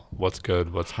alcohol? What's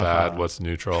good? What's bad? What's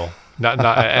neutral?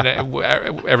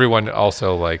 Everyone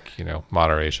also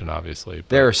moderation, obviously.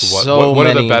 There are what many.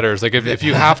 are the betters? Like if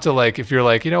you have to if you're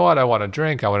like, you know what, I want to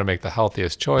drink, I want to make the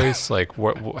healthiest choice. Like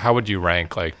how would you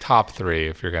rank top 3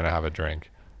 if you're going to have a drink?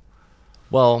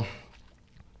 Well,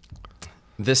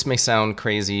 this may sound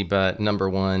crazy, but number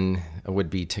 1 would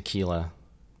be tequila.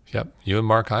 Yep. You and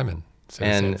Mark Hyman say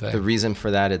the same thing. The reason for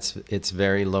that, it's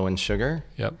very low in sugar.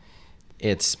 Yep.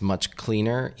 It's much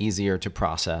cleaner, easier to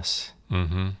process.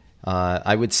 Mm-hmm.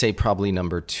 I would say probably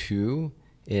number 2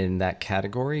 in that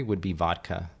category would be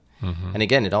vodka. Mm-hmm. And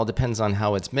again, it all depends on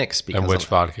how it's mixed. Because and which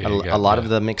vodka you get. A lot of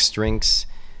the mixed drinks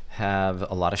have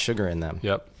a lot of sugar in them.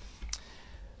 Yep.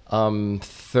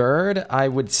 Third, I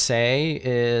would say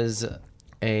is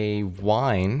a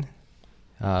wine,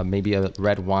 maybe a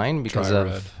red wine because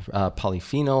of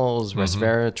polyphenols,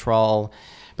 resveratrol.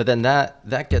 But then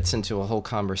that gets into a whole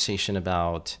conversation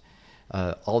about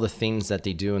all the things that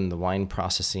they do in the wine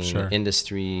processing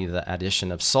industry, the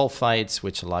addition of sulfites,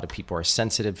 which a lot of people are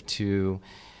sensitive to.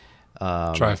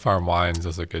 Dry Farm Wines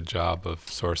does a good job of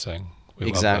sourcing.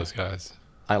 We love those guys.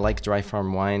 I like Dry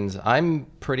Farm Wines. I'm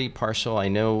pretty partial. I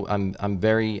know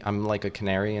I'm like a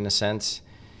canary in a sense.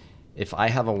 If I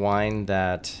have a wine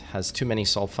that has too many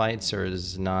sulfites or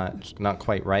is not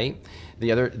quite right,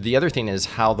 the other thing is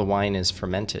how the wine is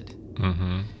fermented.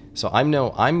 Mm-hmm. So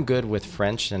I'm good with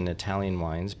French and Italian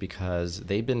wines because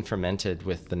they've been fermented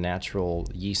with the natural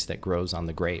yeast that grows on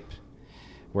the grape.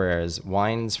 Whereas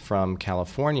wines from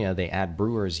California, they add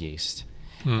brewer's yeast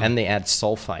and they add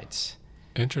sulfites.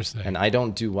 Interesting. And I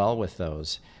don't do well with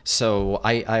those. So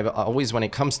I've always, when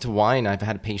it comes to wine, I've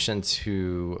had patients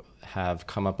who have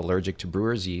come up allergic to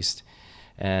brewer's yeast,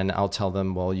 and I'll tell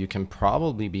them, well, you can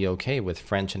probably be okay with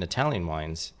French and Italian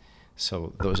wines.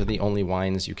 So those are the only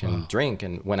wines you can drink.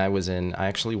 And when I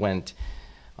actually went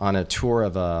on a tour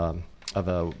of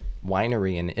a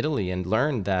winery in Italy and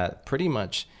learned that pretty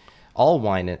much all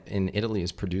wine in Italy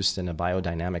is produced in a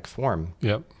biodynamic form.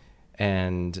 Yep.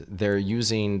 and they're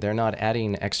not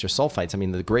adding extra sulfites. I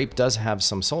mean, the grape does have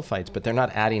some sulfites, but they're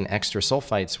not adding extra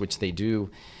sulfites, which they do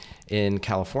in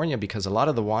California, because a lot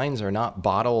of the wines are not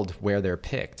bottled where they're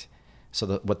picked.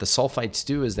 So what the sulfites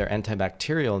do is they're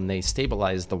antibacterial, and they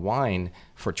stabilize the wine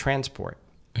for transport.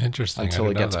 Interesting. Until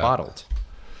it gets bottled.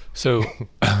 So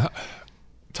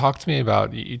talk to me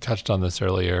about, you touched on this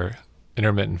earlier,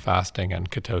 intermittent fasting and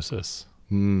ketosis.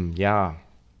 Yeah.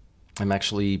 I'm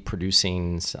actually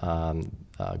producing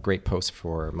a great post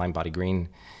for Mind Body Green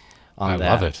on that.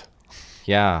 I love it.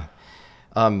 Yeah.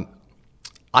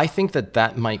 I think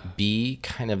that might be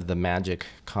kind of the magic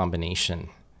combination,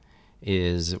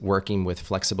 is working with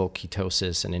flexible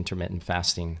ketosis and intermittent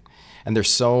fasting. And there's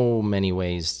so many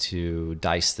ways to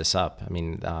dice this up. I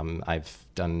mean, I've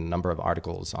done a number of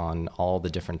articles on all the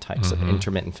different types of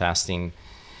intermittent fasting.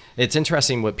 It's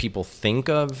interesting what people think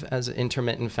of as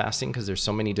intermittent fasting, because there's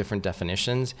so many different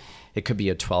definitions. It could be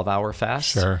a 12-hour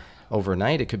fast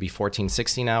overnight. It could be 14,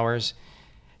 16 hours.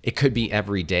 It could be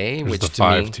every day, There's which the to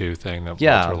me, 5-2 thing that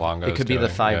yeah, Walter Longo's it could be doing.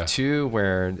 the 5-2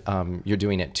 where you're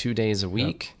doing it 2 days a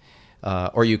week,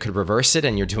 or you could reverse it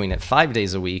and you're doing it 5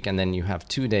 days a week, and then you have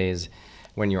 2 days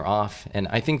when you're off. And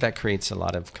I think that creates a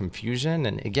lot of confusion.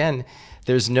 And again,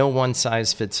 there's no one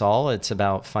size fits all. It's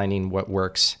about finding what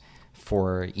works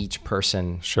for each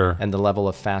person and the level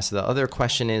of fast. The other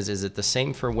question is it the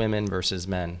same for women versus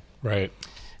men? Right.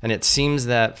 And it seems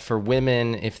that for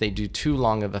women, if they do too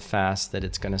long of a fast, that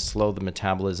it's going to slow the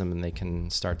metabolism and they can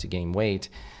start to gain weight.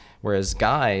 Whereas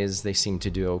guys, they seem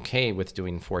to do okay with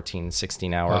doing 14,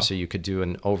 16 hours. Wow. So you could do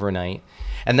an overnight.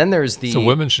 And then there's So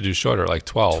women should do shorter, like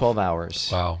 12. 12 hours.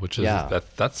 Wow, which is,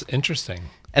 that's interesting.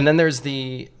 And then there's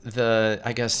the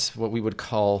I guess what we would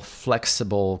call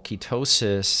flexible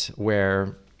ketosis,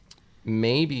 where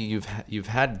maybe you've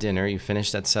had dinner, you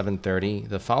finished at 7:30.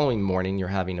 The following morning, you're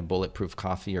having a bulletproof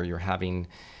coffee, or you're having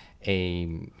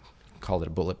call it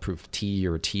a bulletproof tea,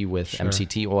 or tea with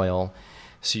MCT oil.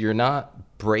 So you're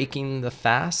not breaking the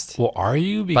fast. Well, are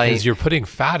you? Because you're putting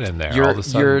fat in there all of a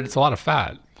sudden. It's a lot of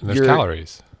fat, and there's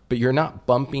calories. But you're not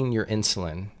bumping your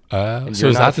insulin. So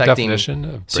is that the definition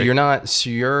of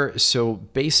break? So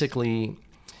basically,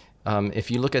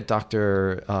 if you look at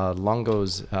Dr.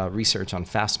 Longo's research on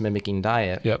fast mimicking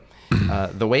diet,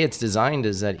 the way it's designed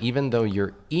is that even though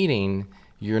you're eating,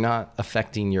 you're not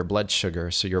affecting your blood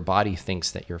sugar. So your body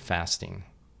thinks that you're fasting.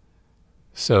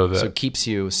 So it keeps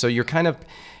you, so you're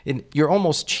you're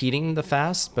almost cheating the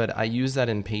fast, but I use that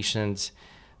in patients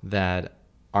that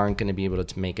aren't going to be able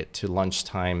to make it to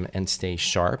lunchtime and stay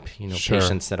sharp.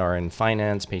 Patients that are in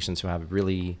finance, patients who have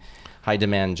really high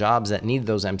demand jobs that need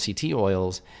those MCT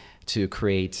oils to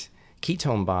create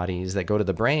ketone bodies that go to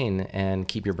the brain and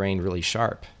keep your brain really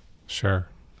sharp. Sure.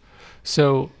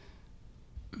 So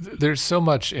there's so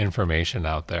much information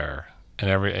out there, and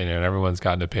everyone's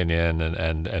got an opinion,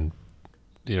 and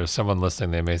someone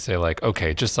listening, they may say like,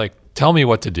 okay, just like, tell me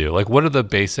what to do. Like, what are the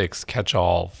basics catch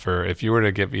all for, if you were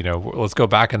to give, let's go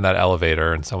back in that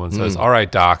elevator and someone says, all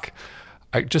right, doc,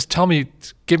 just tell me,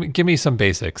 give me some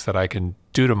basics that I can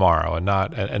do tomorrow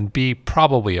and be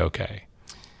probably okay.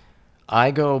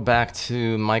 I go back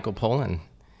to Michael Pollan.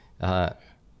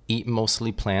 Eat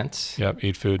mostly plants. Yep.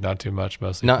 Eat food, not too much,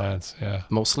 plants. Yeah.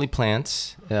 Mostly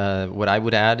plants. What I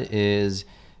would add is,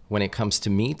 when it comes to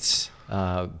meats,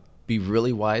 be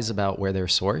really wise about where they're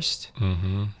sourced.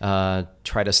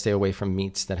 Try to stay away from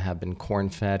meats that have been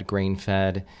corn-fed,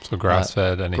 grain-fed. So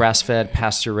grass-fed. Grass-fed,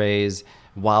 pasture-raised,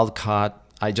 wild-caught.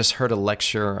 I just heard a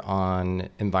lecture on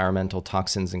environmental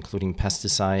toxins, including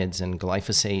pesticides and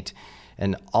glyphosate,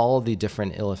 and all the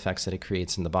different ill effects that it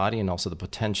creates in the body, and also the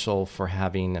potential for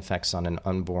having effects on an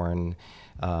unborn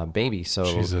baby. So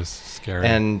Jesus, scary.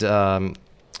 And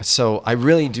so I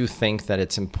really do think that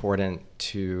it's important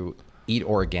to eat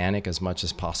organic as much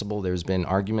as possible. There's been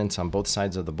arguments on both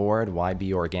sides of the board. Why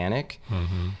be organic?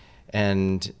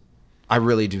 And I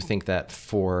really do think that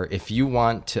if you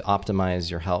want to optimize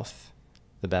your health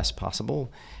the best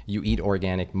possible, you eat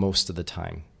organic most of the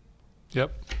time.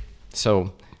 Yep.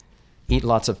 So eat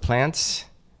lots of plants,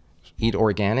 eat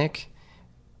organic,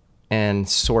 and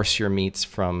source your meats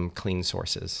from clean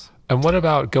sources. And what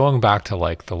about going back to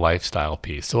like the lifestyle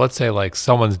piece? So let's say like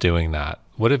someone's doing that.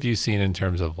 What have you seen in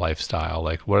terms of lifestyle?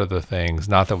 Like, what are the things,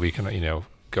 not that we can,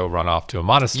 go run off to a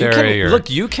monastery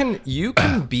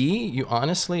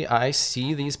honestly, I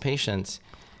see these patients.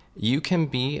 You can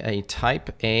be a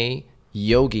type A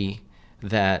yogi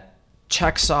that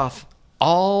checks off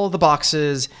all the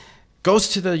boxes, goes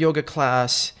to the yoga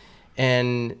class,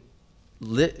 and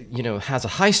has a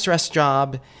high stress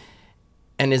job,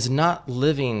 and is not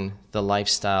living the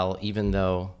lifestyle, even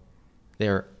though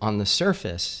They're on the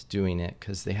surface doing it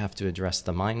because they have to address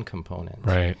the mind component.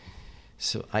 Right.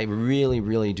 So I really,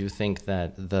 really do think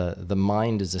that the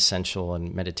mind is essential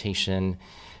in meditation,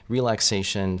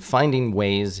 relaxation, finding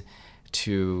ways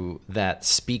that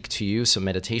speak to you. So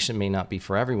meditation may not be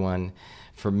for everyone.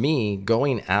 For me,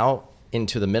 going out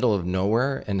into the middle of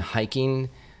nowhere and hiking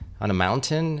on a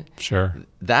mountain, sure,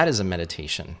 that is a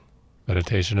meditation.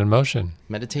 Meditation and motion.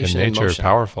 Meditation in and nature, motion.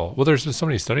 powerful. Well, there's been so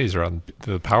many studies around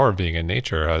the power of being in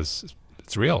nature. It's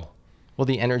real. Well,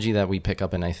 the energy that we pick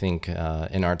up, and I think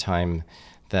in our time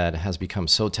that has become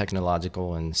so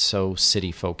technological and so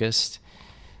city focused,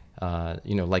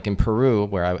 like in Peru,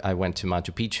 where I went to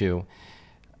Machu Picchu,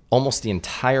 almost the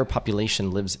entire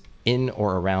population lives in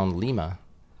or around Lima.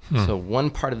 So one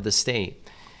part of the state.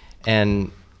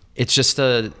 And it's just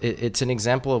it's an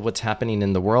example of what's happening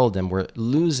in the world, and we're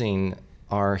losing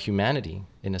our humanity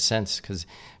in a sense, because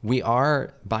we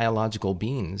are biological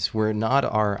beings. We're not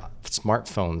our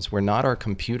smartphones. We're not our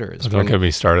computers. Don't get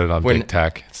me started on big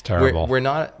tech. It's terrible.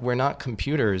 We're not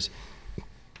computers.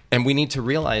 And we need to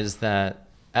realize that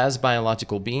as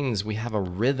biological beings, we have a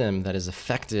rhythm that is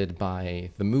affected by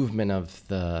the movement of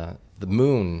the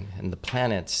moon and the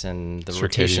planets and the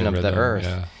rotation of the earth.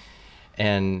 Yeah.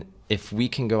 And if we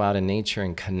can go out in nature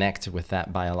and connect with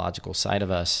that biological side of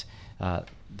us,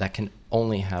 that can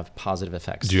only have positive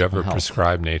effects. Do you ever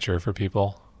prescribe nature for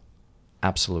people?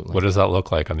 Absolutely. What does that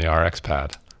look like on the RX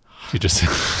pad? You just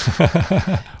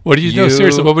what do you know?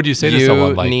 Seriously, what would you say to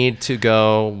someone like? You need to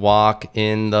go walk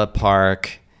in the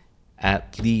park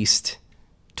at least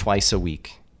twice a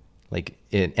week.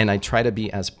 And I try to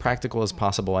be as practical as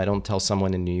possible. I don't tell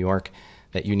someone in New York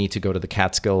that you need to go to the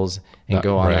Catskills and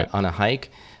go on a hike.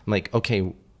 I'm like,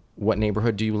 okay, what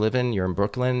neighborhood do you live in? You're in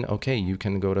Brooklyn. Okay, you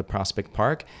can go to Prospect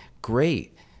Park.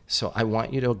 Great. So I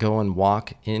want you to go and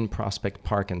walk in Prospect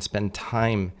Park and spend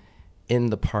time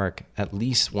in the park at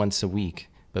least once a week,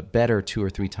 but better 2 or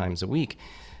 3 times a week.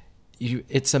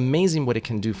 It's amazing what it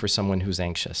can do for someone who's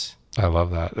anxious. I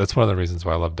love that. That's one of the reasons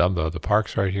why I love Dumbo. The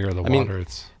park's right here, the water.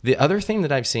 The other thing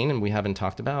that I've seen, and we haven't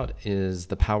talked about, is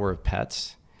the power of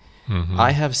pets. Mm-hmm.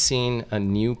 I have seen a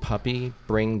new puppy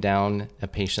bring down a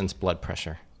patient's blood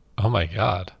pressure. Oh my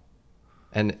God.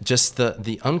 And just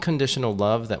the unconditional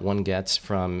love that one gets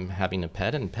from having a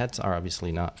pet, and pets are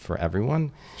obviously not for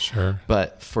everyone. Sure.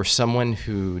 But for someone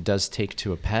who does take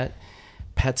to a pet,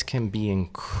 pets can be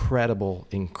incredible,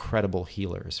 incredible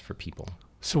healers for people.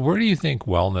 So where do you think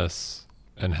wellness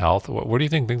and health, where do you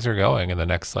think things are going in the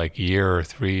next year or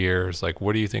 3 years?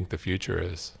 What do you think the future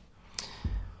is?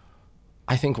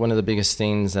 I think one of the biggest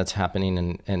things that's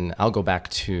happening, and I'll go back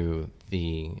to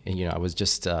I was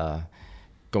just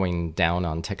going down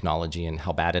on technology and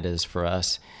how bad it is for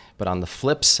us. But on the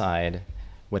flip side,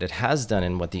 what it has done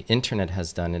and what the internet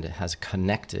has done, it has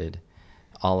connected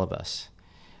all of us.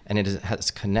 And it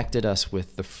has connected us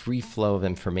with the free flow of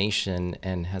information,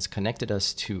 and has connected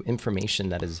us to information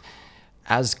that is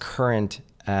as current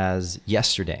as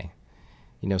yesterday.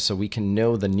 So we can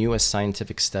know the newest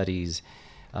scientific studies.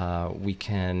 We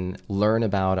can learn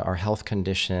about our health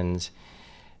conditions.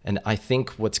 And I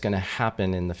think what's going to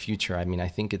happen in the future, I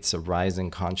think it's a rise in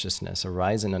consciousness, a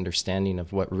rise in understanding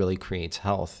of what really creates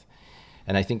health.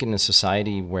 And I think in a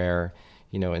society where,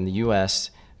 in the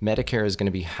U.S., Medicare is going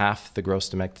to be half the gross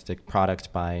domestic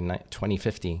product by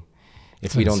 2050.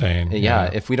 If we insane.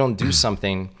 If we don't do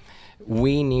something,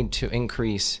 we need to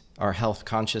increase our health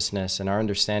consciousness and our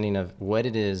understanding of what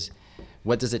it is,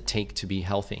 what does it take to be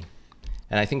healthy.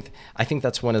 And I think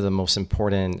that's one of the most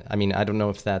important. I don't know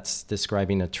if that's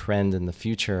describing a trend in the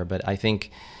future, but I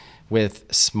think with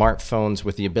smartphones,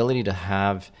 with the ability to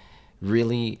have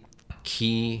really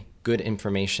key, good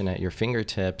information at your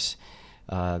fingertips,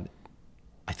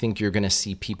 I think you're going to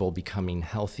see people becoming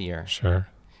healthier. Sure.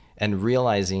 And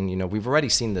realizing, we've already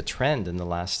seen the trend in the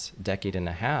last decade and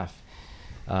a half.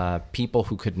 People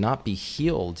who could not be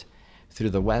healed through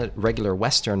the regular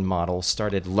Western model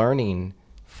started learning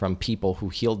from people who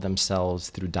healed themselves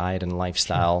through diet and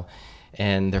lifestyle. Sure.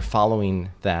 And they're following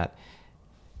that.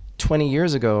 20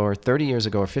 years ago or 30 years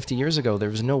ago or 50 years ago, there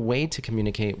was no way to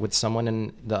communicate with someone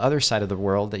in the other side of the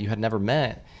world that you had never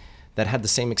met, that had the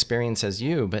same experience as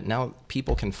you, but now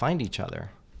people can find each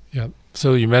other. Yeah.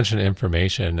 So you mentioned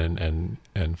information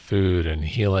and food and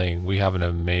healing. We have an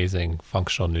amazing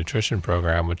functional nutrition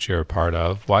program, which you're a part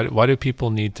of. Why do people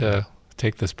need to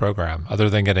take this program,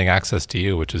 other than getting access to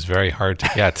you, which is very hard to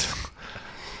get?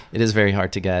 It is very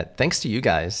hard to get. Thanks to you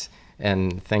guys,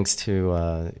 and thanks to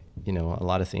a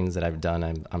lot of things that I've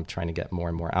done. I'm trying to get more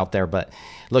and more out there. But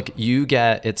look,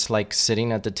 it's like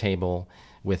sitting at the table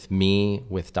with me,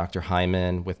 with Dr.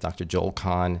 Hyman, with Dr. Joel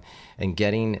Kahn, and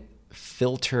getting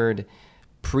filtered,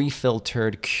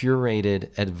 pre-filtered, curated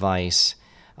advice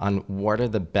on what are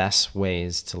the best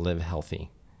ways to live healthy.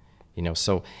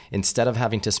 So instead of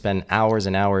having to spend hours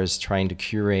and hours trying to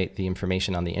curate the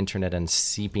information on the internet and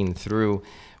seeping through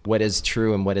what is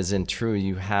true and what isn't true,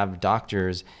 you have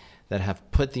doctors that have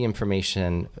put the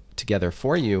information together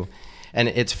for you. And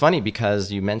it's funny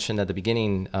because you mentioned at the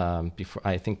beginning,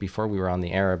 before we were on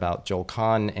the air, about Joel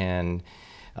Kahn, and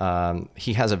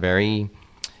he has a very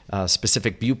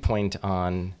specific viewpoint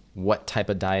on what type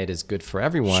of diet is good for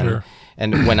everyone. Sure.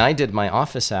 And when I did my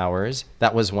office hours,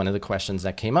 that was one of the questions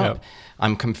that came up. Yep.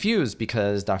 I'm confused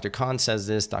because Dr. Khan says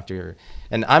this,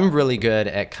 and I'm really good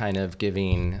at kind of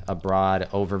giving a broad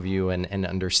overview and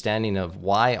understanding of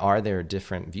why are there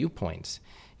different viewpoints.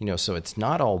 So it's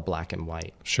not all black and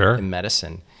white Sure. in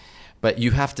medicine, but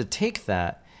you have to take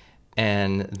that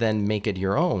and then make it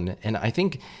your own. And I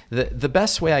think the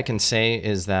best way I can say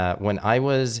is that when I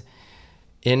was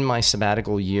in my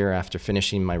sabbatical year after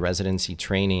finishing my residency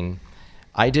training,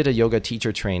 I did a yoga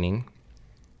teacher training.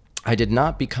 I did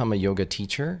not become a yoga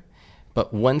teacher,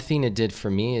 but one thing it did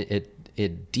for me,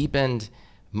 it deepened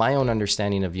my own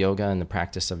understanding of yoga and the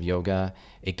practice of yoga.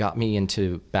 It got me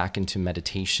back into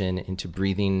meditation, into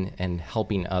breathing and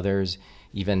helping others,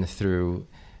 even through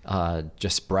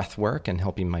just breath work and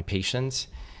helping my patients.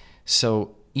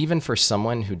 So even for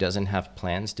someone who doesn't have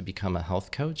plans to become a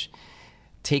health coach,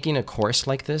 taking a course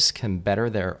like this can better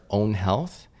their own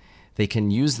health. They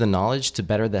can use the knowledge to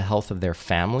better the health of their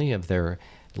family, of their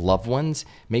loved ones,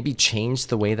 maybe change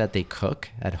the way that they cook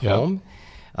at home.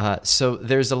 So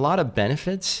there's a lot of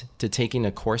benefits to taking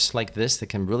a course like this that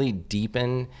can really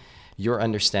deepen your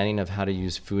understanding of how to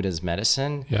use food as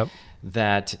medicine.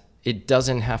 That it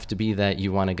doesn't have to be that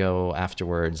you want to go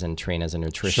afterwards and train as a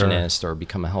nutritionist or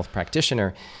become a health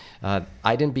practitioner.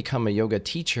 I didn't become a yoga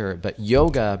teacher, but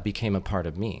yoga became a part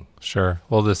of me. Sure.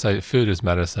 Well, this food as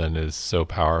medicine is so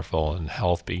powerful, and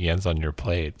health begins on your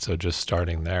plate. So just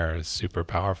starting there is super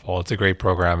powerful. It's a great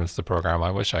program. It's the program I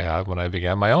wish I had when I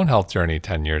began my own health journey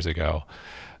 10 years ago.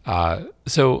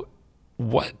 So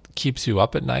what keeps you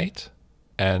up at night,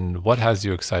 and what has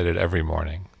you excited every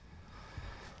morning?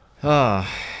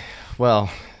 Well,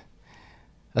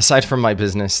 aside from my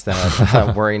business,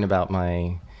 that worrying about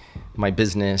my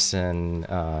business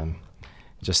and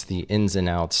just the ins and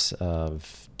outs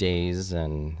of days,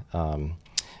 and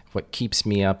what keeps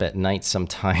me up at night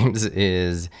sometimes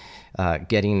is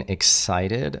getting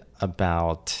excited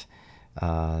about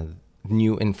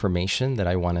new information that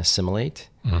I want to assimilate.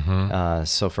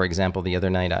 So for example, the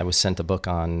other night I was sent a book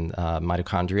on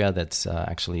mitochondria that's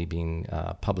actually being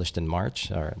published in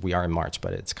March, or we are in March,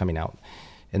 but it's coming out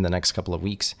in the next couple of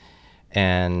weeks.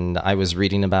 And I was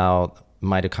reading about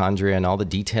mitochondria and all the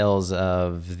details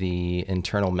of the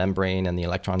internal membrane and the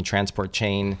electron transport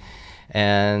chain.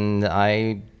 And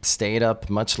I stayed up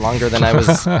much longer than I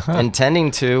was intending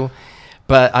to.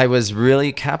 But I was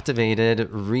really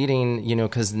captivated reading,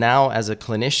 because now as a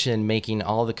clinician, making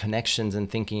all the connections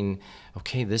and thinking,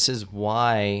 okay, this is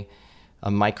why a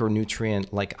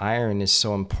micronutrient like iron is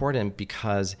so important,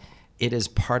 because it is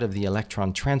part of the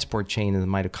electron transport chain in the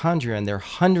mitochondria, and there are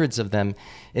hundreds of them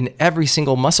in every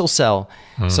single muscle cell.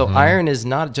 So iron is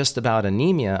not just about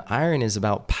anemia. Iron is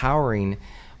about powering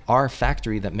our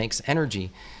factory that makes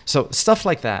energy. So stuff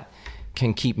like that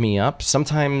can keep me up.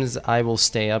 Sometimes I will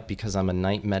stay up because I'm a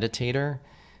night meditator.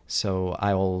 So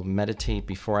I will meditate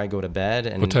before I go to bed.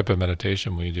 And what type of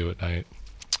meditation will you do at night?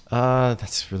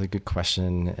 That's a really good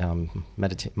question.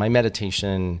 My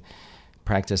meditation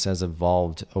practice has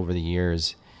evolved over the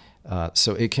years.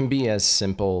 So it can be as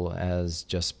simple as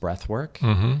just breath work.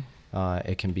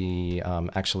 It can be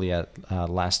actually at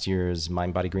last year's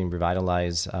Mind, Body, Green,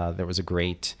 Revitalize, there was a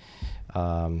great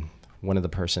one of the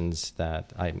persons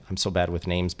that I'm so bad with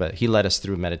names, but he led us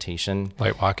through meditation.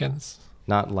 Light Watkins?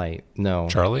 Not Light, no.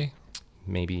 Charlie?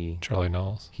 Maybe. Charlie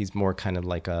Knowles? He's more kind of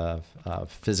like a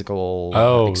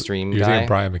physical extreme guy. You're thinking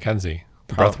Brian McKenzie,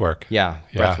 the breath work. Yeah,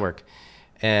 breath work.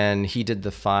 And he did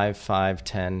the 5, 5,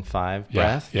 10, 5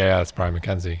 breath. Yeah, that's Brian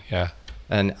McKenzie, yeah.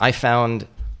 And I found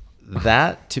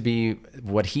that to be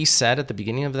what he said at the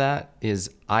beginning of that is,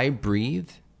 I breathe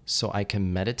so I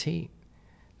can meditate.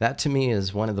 That to me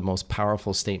is one of the most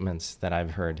powerful statements that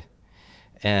I've heard.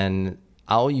 And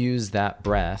I'll use that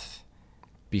breath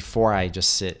before I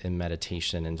just sit in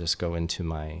meditation and just go into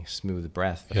my smooth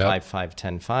breath, the 5, 5,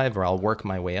 10, 5, or I'll work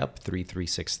my way up 3, 3,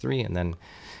 6, 3, and then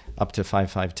up to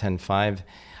 5, 5, 10, 5.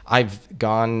 I've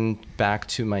gone back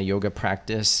to my yoga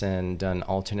practice and done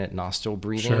alternate nostril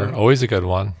breathing. Sure, always a good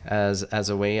one. As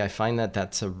a way, I find that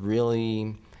that's a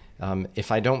really,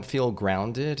 if I don't feel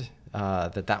grounded,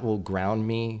 that will ground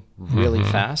me really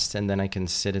fast, and then I can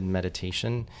sit in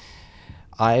meditation.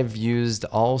 I've used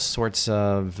all sorts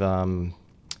of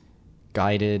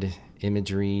guided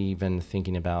imagery, even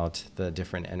thinking about the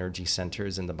different energy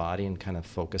centers in the body and kind of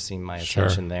focusing my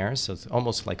attention there. So it's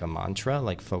almost like a mantra,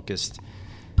 like focused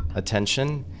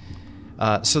attention.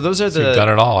 So those are you've done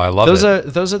it all. I love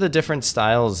those are the different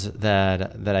styles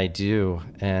that I do,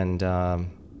 and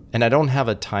I don't have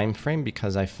a time frame,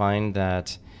 because I find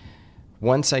that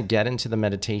once I get into the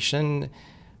meditation,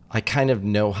 I kind of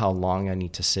know how long I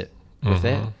need to sit with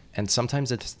it, and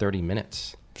sometimes it's 30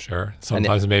 minutes. Sure.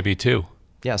 Sometimes maybe 2.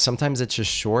 Yeah, sometimes it's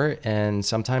just short, and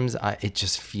sometimes it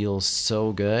just feels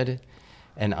so good,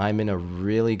 and I'm in a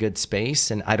really good space,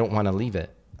 and I don't want to leave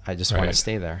it. I just want to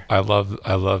stay there. I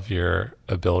love your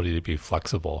ability to be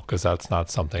flexible, because that's not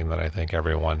something that I think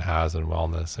everyone has in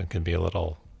wellness, and can be a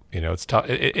little, it's tough.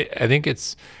 I think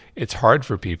it's hard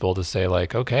for people to say,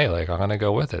 like, okay, like, I'm going to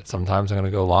go with it. Sometimes I'm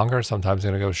going to go longer. Sometimes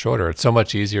I'm going to go shorter. It's so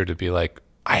much easier to be like,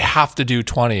 I have to do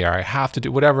 20, or I have to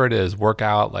do whatever it is, work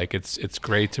out. Like, it's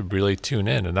great to really tune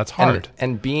in, and that's hard.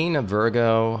 And being a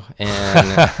Virgo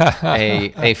and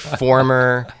a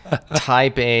former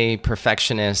type A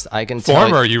perfectionist, I can tell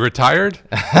you. You retired?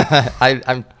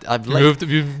 I've moved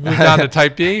down to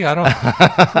type B? I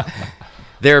don't.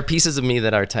 There are pieces of me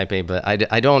that are type A, but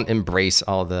I don't embrace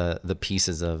all the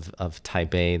pieces of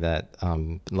type A that,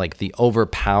 like the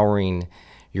overpowering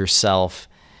yourself.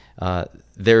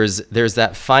 There's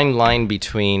that fine line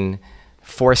between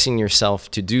forcing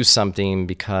yourself to do something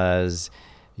because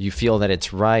you feel that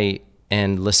it's right,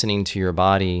 and listening to your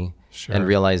body and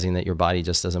realizing that your body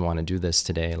just doesn't want to do this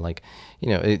today. Like,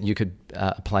 you could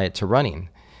apply it to running.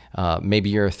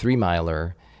 Maybe you're a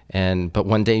 3-miler, but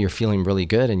one day you're feeling really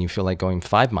good and you feel like going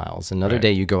 5 miles. Another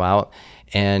day you go out,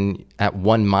 and at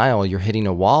 1 mile you're hitting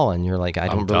a wall, and you're like, I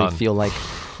don't really feel like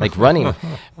running.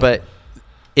 But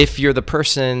if you're the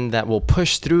person that will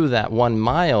push through that 1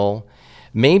 mile,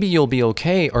 maybe you'll be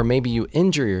okay, or maybe you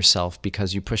injure yourself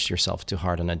because you pushed yourself too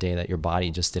hard on a day that your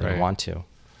body just didn't want to.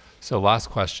 So last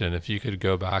question, if you could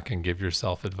go back and give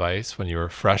yourself advice when you were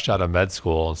fresh out of med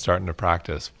school and starting to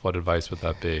practice, what advice would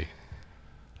that be?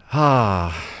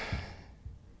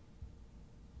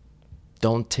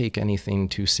 Don't take anything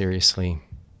too seriously.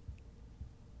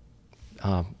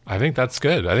 I think that's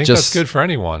good. I think that's good for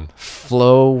anyone.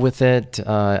 Flow with it.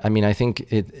 I think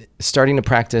starting to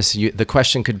practice, the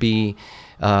question could be,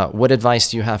 what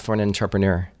advice do you have for an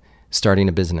entrepreneur starting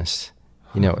a business?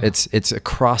 It's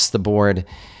across the board.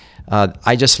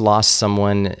 I just lost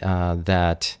someone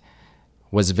that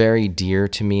was very dear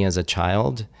to me as a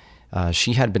child.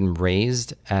 She had been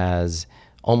raised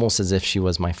almost as if she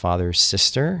was my father's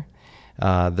sister.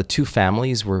 The two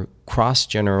families were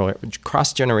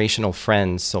cross-generational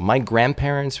friends. So my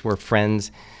grandparents were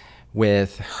friends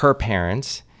with her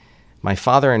parents. My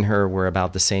father and her were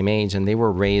about the same age, and they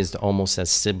were raised almost as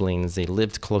siblings. They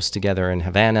lived close together in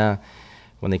Havana.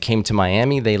 When they came to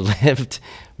Miami, they lived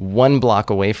 1 block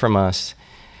away from us.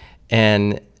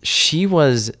 And she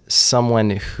was someone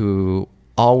who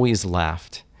always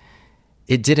laughed.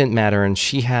 It didn't matter, and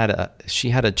she had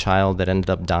a child that ended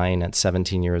up dying at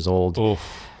 17 years old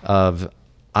of,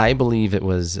 I believe it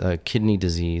was a kidney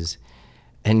disease,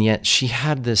 and yet she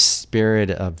had this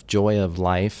spirit of joy of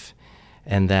life,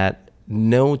 and that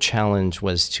no challenge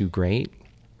was too great,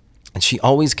 and she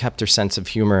always kept her sense of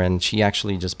humor. And she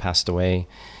actually just passed away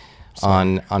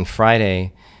on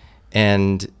Friday,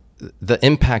 and the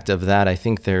impact of that, I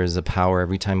think there is a power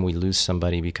every time we lose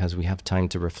somebody, because we have time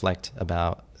to reflect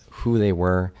about who they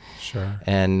were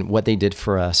and what they did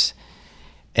for us.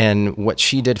 And what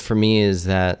she did for me is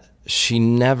that she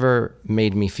never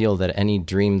made me feel that any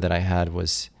dream that I had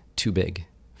was too big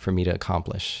for me to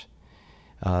accomplish.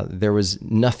 There was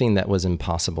nothing that was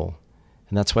impossible.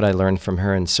 And that's what I learned from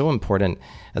her, and so important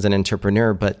as an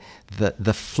entrepreneur. But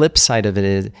the flip side of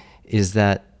it is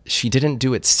that she didn't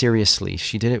do it seriously.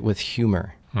 She did it with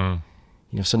humor.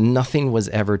 So nothing was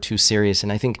ever too serious.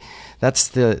 And I think that's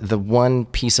the one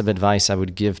piece of advice I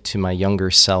would give to my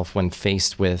younger self when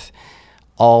faced with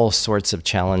all sorts of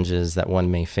challenges that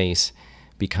one may face,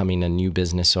 becoming a new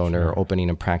business owner, opening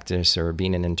a practice, or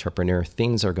being an entrepreneur.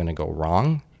 Things are going to go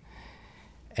wrong.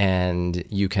 And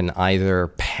you can either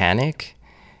panic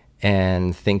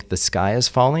and think the sky is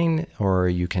falling, or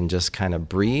you can just kind of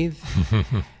breathe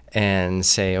and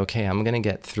say, okay, I'm going to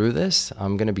get through this.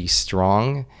 I'm going to be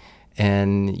strong,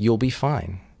 and you'll be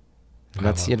fine. And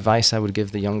that's the advice I would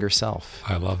give the younger self.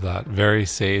 I love that. Very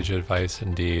sage advice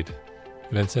indeed.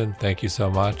 Vincent, thank you so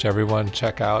much. Everyone,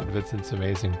 check out Vincent's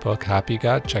amazing book, Happy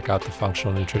Gut. Check out the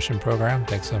Functional Nutrition Program.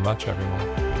 Thanks so much,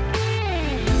 everyone.